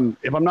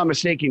 if I'm not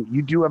mistaken,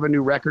 you do have a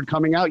new record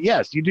coming out.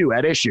 Yes, you do,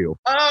 at Issue.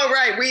 Oh,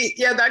 right.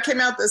 That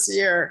came out this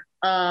year,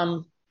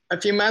 a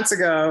few months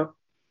ago.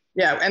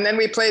 Yeah, and then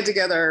we played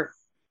together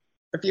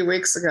a few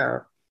weeks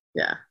ago.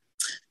 Yeah.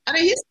 I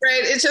mean, he's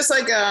great. It's just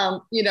like,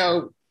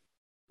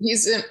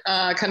 he's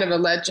kind of a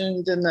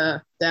legend in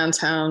the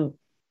downtown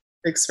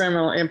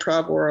experimental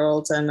improv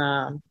world.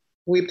 And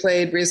we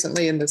played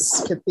recently in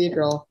this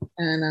cathedral.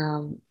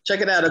 And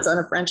check it out. It's on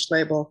a French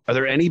label. Are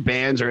there any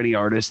bands or any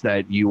artists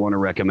that you want to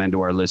recommend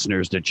to our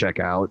listeners to check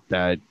out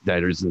that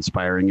is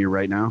inspiring you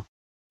right now?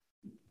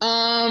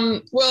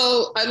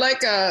 Well, I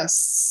like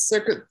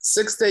Circuit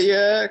Six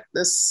D'ailleurs,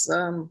 this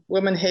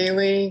woman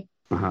Haley.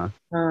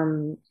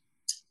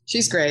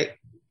 She's great.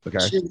 Okay.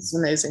 She has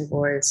an amazing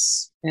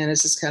voice, and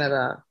it's just kind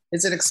of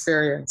it's an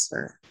experience for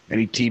her.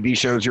 Any TV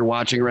shows you're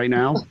watching right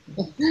now?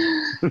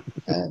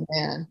 Oh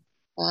man.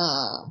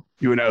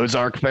 You an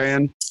Ozark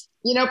fan?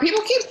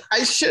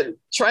 I should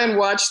try and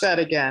watch that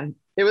again.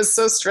 It was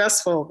so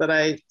stressful that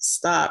I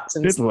stopped.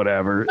 It's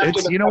whatever.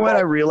 You know what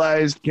I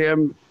realized,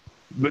 Kim?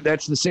 But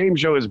that's the same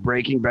show as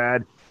Breaking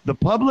Bad. The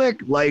public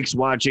likes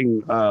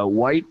watching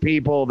white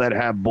people that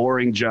have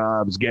boring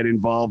jobs get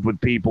involved with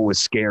people with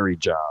scary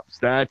jobs.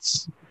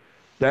 It's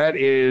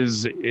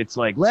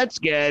like, let's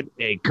get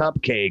a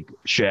cupcake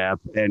chef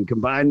and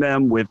combine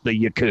them with the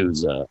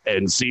Yakuza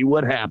and see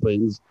what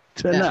happens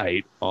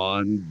tonight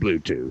on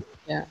Bluetooth.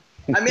 Yeah.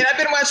 I mean, I've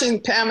been watching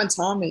Pam and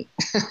Tommy.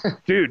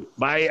 Dude,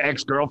 my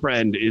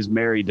ex-girlfriend is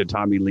married to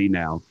Tommy Lee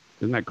now.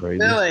 Isn't that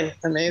crazy? Really?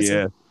 Amazing.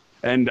 Yeah.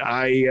 And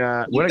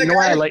I like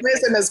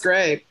him is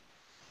great.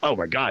 Oh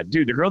my God,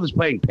 dude, the girl that's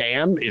playing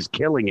Pam is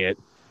killing it.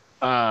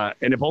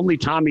 And if only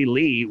Tommy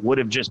Lee would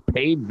have just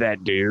paid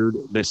that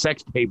dude, the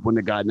sex tape wouldn't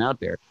have gotten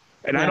out there.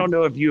 And I don't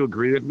know if you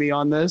agree with me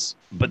on this,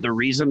 but the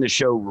reason the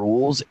show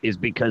rules is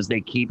because they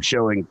keep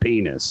showing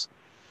penis.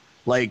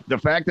 Like, the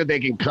fact that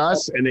they can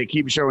cuss and they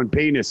keep showing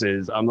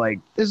penises, I'm like,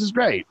 this is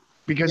great.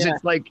 Because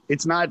it's like,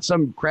 it's not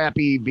some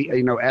crappy,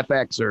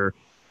 FX or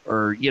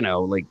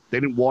like, they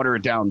didn't water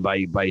it down by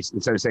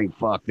instead of saying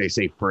fuck, they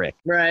say frick.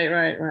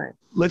 Right.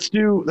 Let's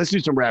do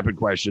some rapid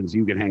questions.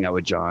 You can hang out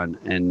with John.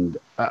 And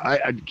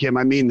Kim,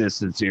 I mean this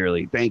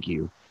sincerely. Thank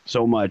you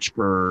so much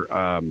for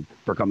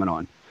coming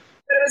on.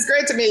 It was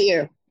great to meet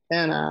you.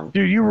 And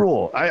dude, you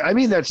rule. I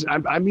mean this,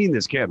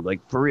 Kim.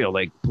 Like, for real.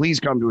 Like, please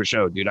come to a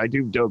show, dude. I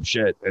do dope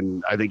shit,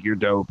 and I think you're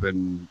dope,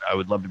 and I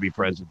would love to be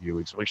friends with you.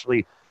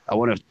 Especially, I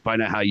want to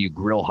find out how you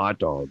grill hot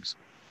dogs.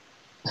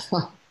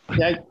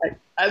 Yeah,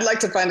 I'd like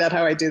to find out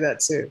how I do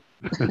that too.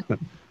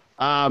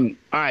 All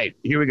right,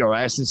 here we go.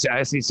 I ask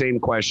these same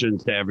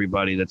questions to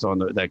everybody that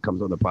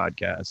comes on the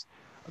podcast.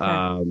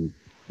 Okay.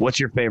 What's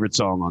your favorite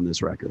song on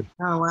this record?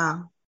 Oh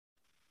wow.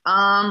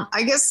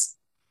 I guess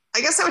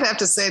I would have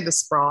to say The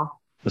Sprawl.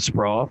 The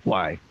Sprawl?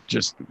 Why?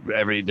 Just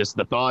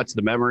the thoughts,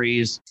 the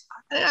memories.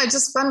 I don't know, it's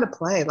just fun to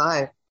play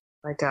live.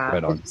 Like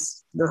right on.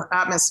 The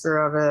atmosphere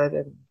of it.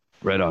 And...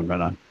 Right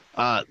on.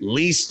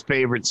 Least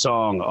favorite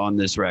song on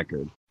this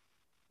record?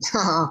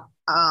 I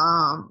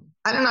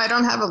don't know. I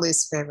don't have a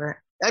least favorite.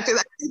 I think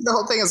the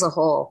whole thing as a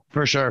whole.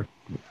 For sure.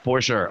 All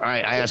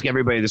right, I ask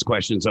everybody this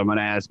question, so I'm going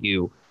to ask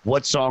you,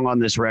 what song on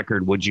this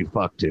record would you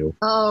fuck to?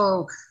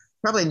 Oh,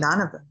 probably none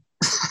of them.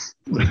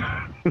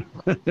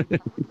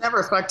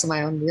 Never fucked to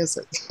my own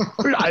music.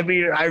 I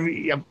mean,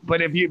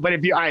 but if you,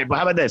 all right, but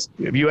how about this?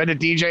 If you had a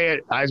DJ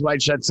at Eyes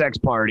Wide Shut Sex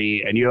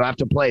Party and you have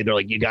to play, they're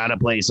like, you got to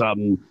play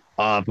something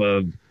off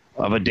of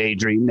a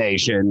Daydream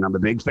Nation. I'm a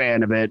big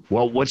fan of it.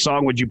 Well, what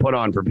song would you put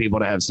on for people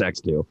to have sex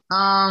to?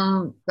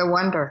 The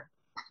Wonder.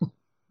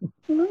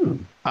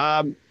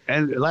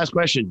 And last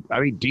question. I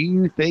mean, do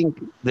you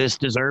think this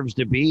deserves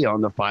to be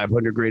on the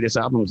 500 greatest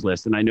albums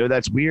list? And I know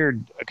that's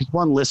weird because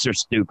one, lists are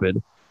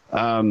stupid.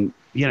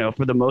 You know,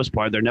 for the most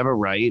part, they're never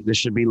right. This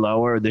should be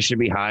lower. This should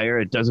be higher.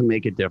 It doesn't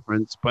make a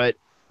difference. But,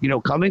 you know,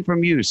 coming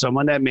from you,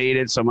 someone that made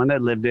it, someone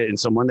that lived it, and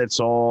someone that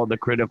saw the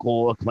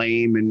critical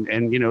acclaim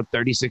and you know,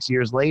 36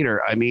 years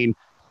later, I mean,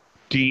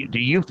 do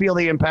you feel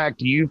the impact?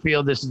 Do you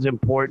feel this is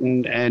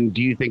important? And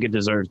do you think it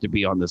deserves to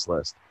be on this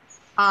list?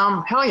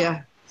 Hell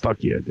yeah.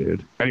 Fuck yeah,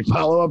 dude. Any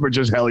follow up or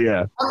just hell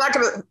yeah? I'm not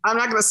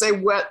gonna say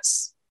what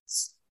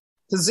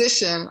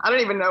position. I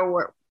don't even know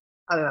what.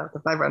 I don't know the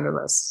 500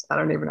 list. I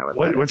don't even know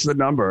what's the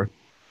number,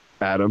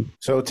 Adam?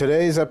 So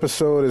today's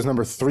episode is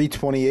number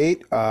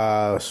 328.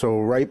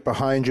 So right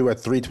behind you at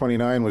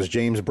 329 was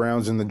James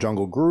Brown's In the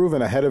Jungle Groove,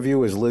 and ahead of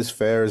you is Liz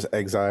Phair's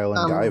Exile in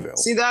Guyville.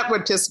 See, that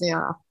would piss me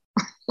off.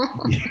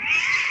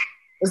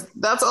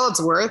 That's all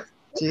it's worth.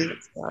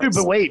 Jesus Christ. Dude,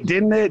 but wait,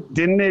 didn't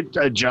it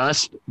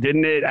adjust?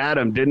 Didn't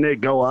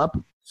it go up?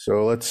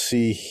 So let's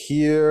see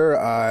here.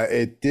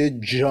 It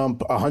did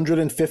jump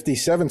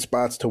 157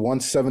 spots to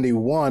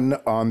 171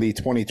 on the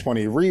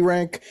 2020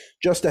 re-rank,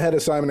 just ahead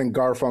of Simon and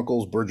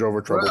Garfunkel's Bridge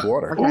Over Troubled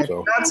Water. Okay.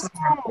 So. That's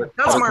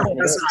more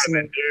impressive.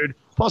 Simon, dude.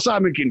 Paul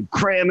Simon can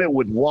cram it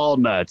with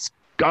walnuts.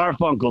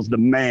 Garfunkel's the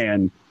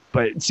man.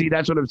 But see,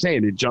 that's what I'm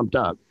saying. It jumped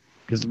up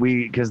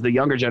because the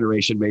younger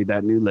generation made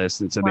that new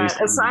list, and so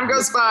right. As time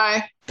goes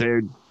by,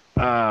 dude.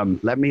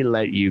 Let me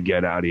let you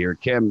get out of here,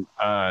 Kim.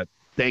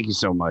 Thank you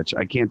so much.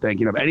 I can't thank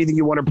you enough. Anything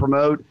you want to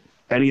promote?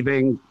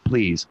 Anything,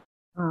 please.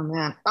 Oh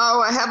man.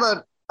 Oh, I have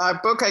a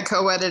book I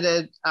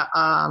co-edited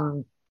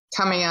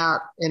coming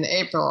out in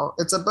April.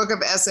 It's a book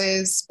of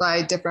essays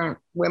by different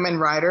women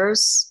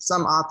writers,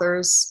 some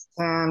authors,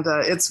 and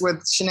it's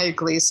with Sinead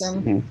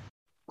Gleason. Mm-hmm.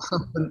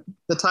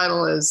 The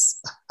title is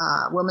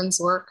Women's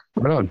Work.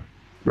 Right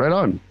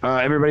on.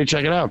 Everybody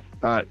check it out.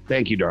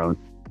 Thank you, darling.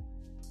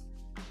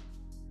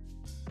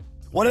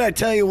 What did I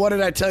tell you?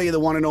 The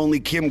one and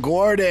only Kim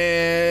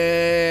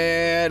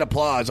Gordon.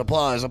 Applause.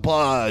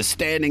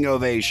 Standing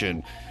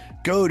ovation.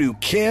 Go to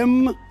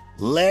Kim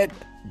Let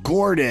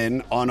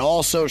Gordon on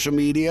all social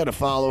media to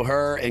follow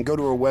her, and go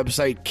to her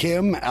website,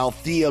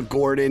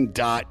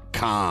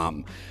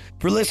 KimAltheaGordon.com.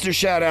 For listener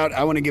shout out,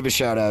 I want to give a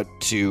shout out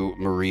to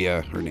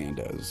Maria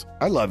Hernandez.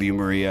 I love you,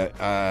 Maria.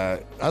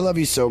 I love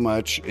you so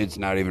much. It's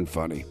not even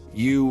funny.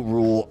 You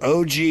rule.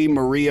 OG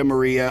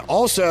Maria.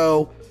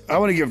 Also, I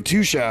want to give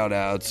two shout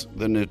outs.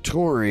 The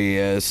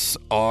notorious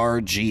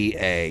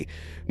RGA.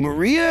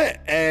 Maria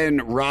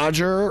and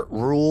Roger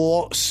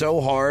rule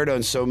so hard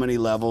on so many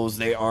levels.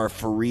 They are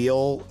for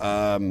real.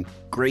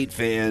 Great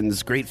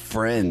fans, great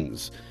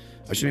friends.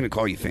 I shouldn't even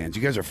call you fans.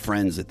 You guys are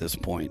friends at this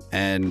point.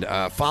 And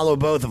follow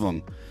both of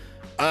them.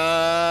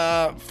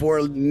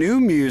 For new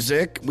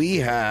music, we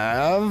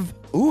have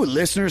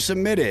listener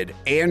submitted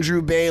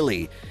Andrew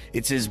Bailey.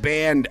 It's his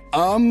band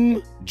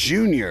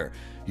Jr.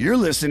 You're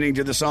listening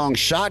to the song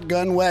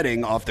Shotgun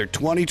Wedding off their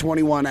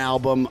 2021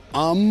 album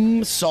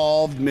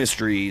Unsolved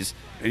Mysteries,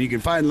 and you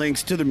can find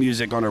links to the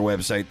music on our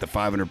website,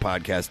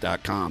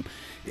 the500podcast.com.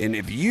 And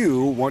if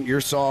you want your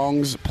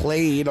songs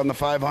played on the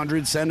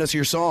 500, send us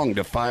your song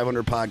to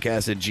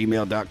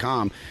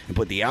 500podcast@gmail.com and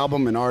put the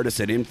album and artist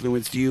that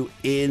influenced you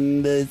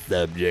in the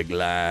subject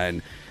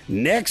line.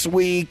 Next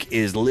week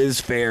is Liz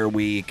Phair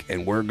week,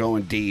 and we're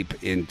going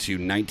deep into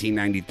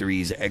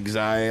 1993's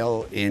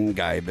Exile in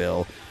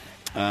Guyville.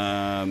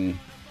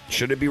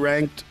 Should it be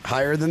ranked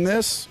higher than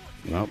this?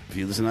 Well, if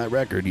you listen to that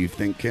record, you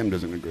think Kim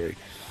doesn't agree.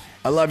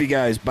 I love you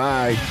guys.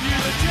 Bye.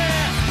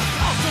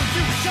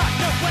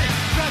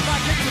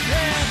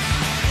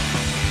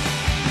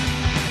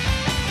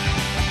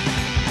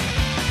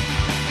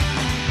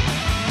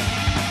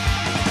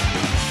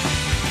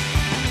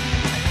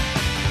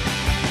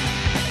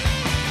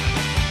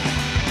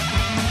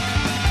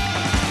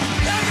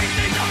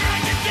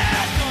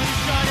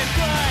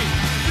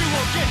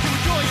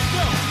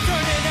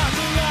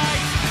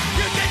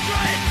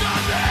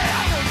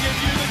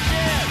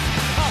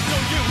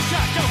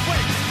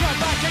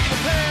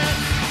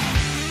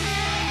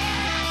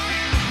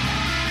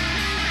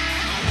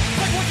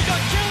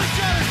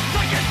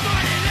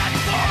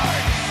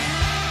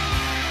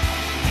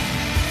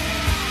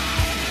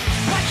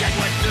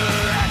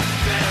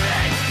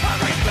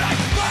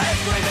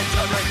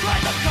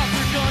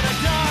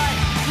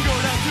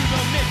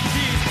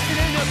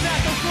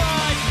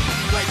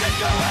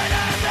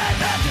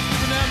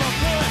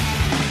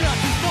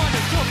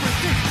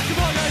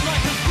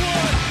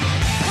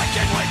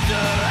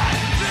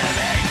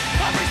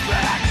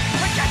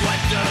 I can't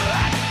wait to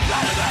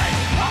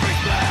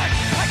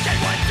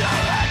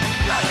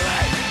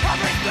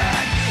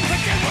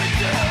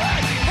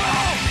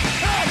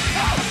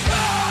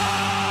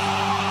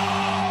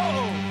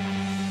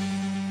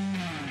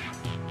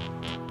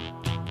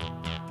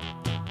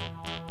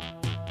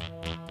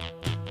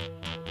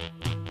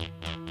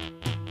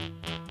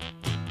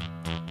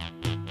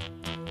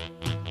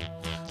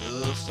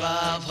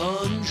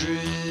 500,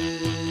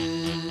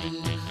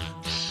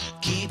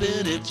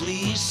 keeping it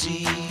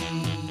fleecy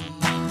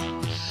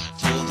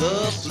for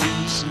the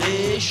Fleece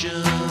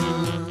Nation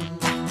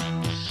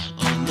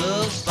on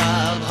the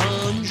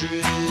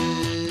 500,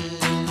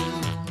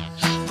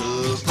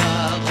 the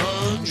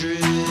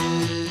 500.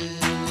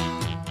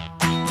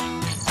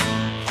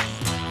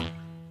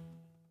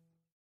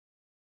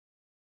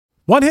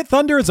 One Hit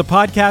Thunder is a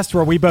podcast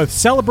where we both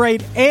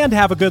celebrate and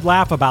have a good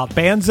laugh about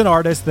bands and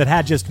artists that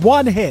had just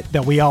one hit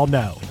that we all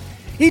know.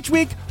 Each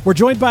week, we're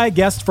joined by a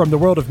guest from the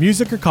world of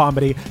music or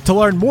comedy to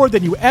learn more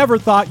than you ever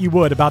thought you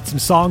would about some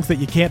songs that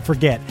you can't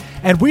forget.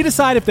 And we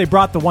decide if they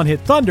brought the One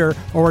Hit Thunder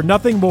or were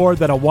nothing more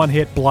than a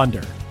one-hit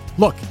blunder.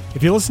 Look,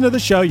 if you listen to the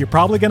show, you're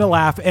probably going to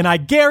laugh, and I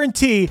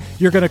guarantee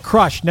you're going to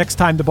crush next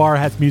time the bar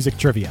has music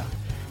trivia.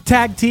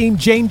 Tag Team,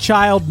 Jane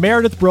Child,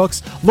 Meredith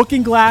Brooks,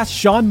 Looking Glass,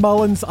 Sean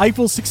Mullins,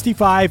 Eiffel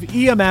 65,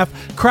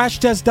 EMF, Crash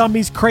Test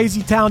Dummies,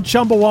 Crazy Town,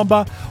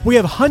 Chumbawamba. We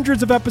have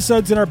hundreds of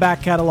episodes in our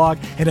back catalog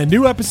and a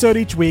new episode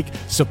each week,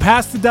 so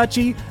pass the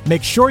Dutchie,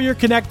 make sure you're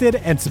connected,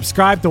 and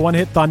subscribe to One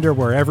Hit Thunder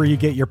wherever you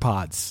get your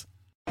pods.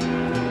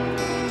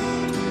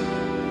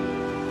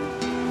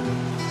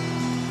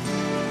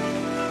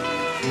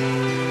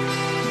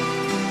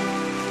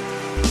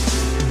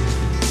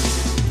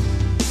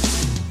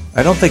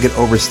 I don't think it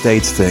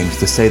overstates things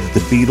to say that the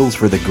Beatles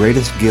were the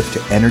greatest gift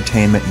to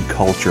entertainment and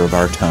culture of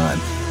our time,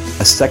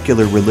 a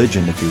secular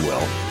religion, if you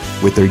will,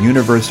 with their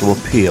universal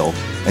appeal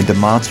and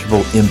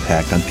demonstrable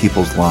impact on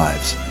people's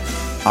lives.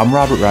 I'm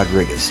Robert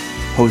Rodriguez,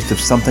 host of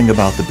Something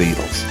About the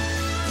Beatles.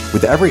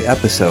 With every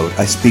episode,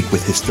 I speak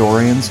with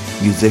historians,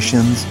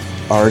 musicians,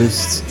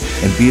 artists,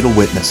 and Beatle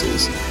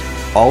witnesses,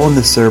 all in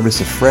the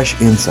service of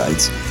fresh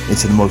insights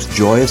into the most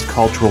joyous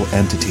cultural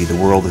entity the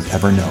world has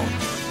ever known.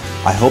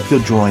 I hope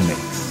you'll join me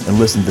and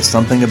listen to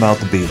Something About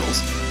the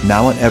Beatles,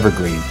 now on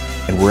Evergreen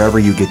and wherever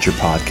you get your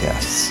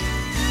podcasts.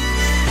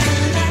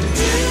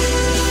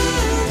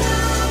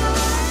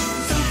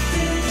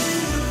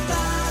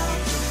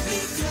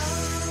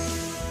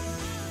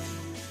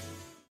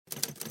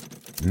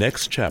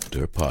 Next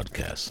Chapter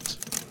Podcasts.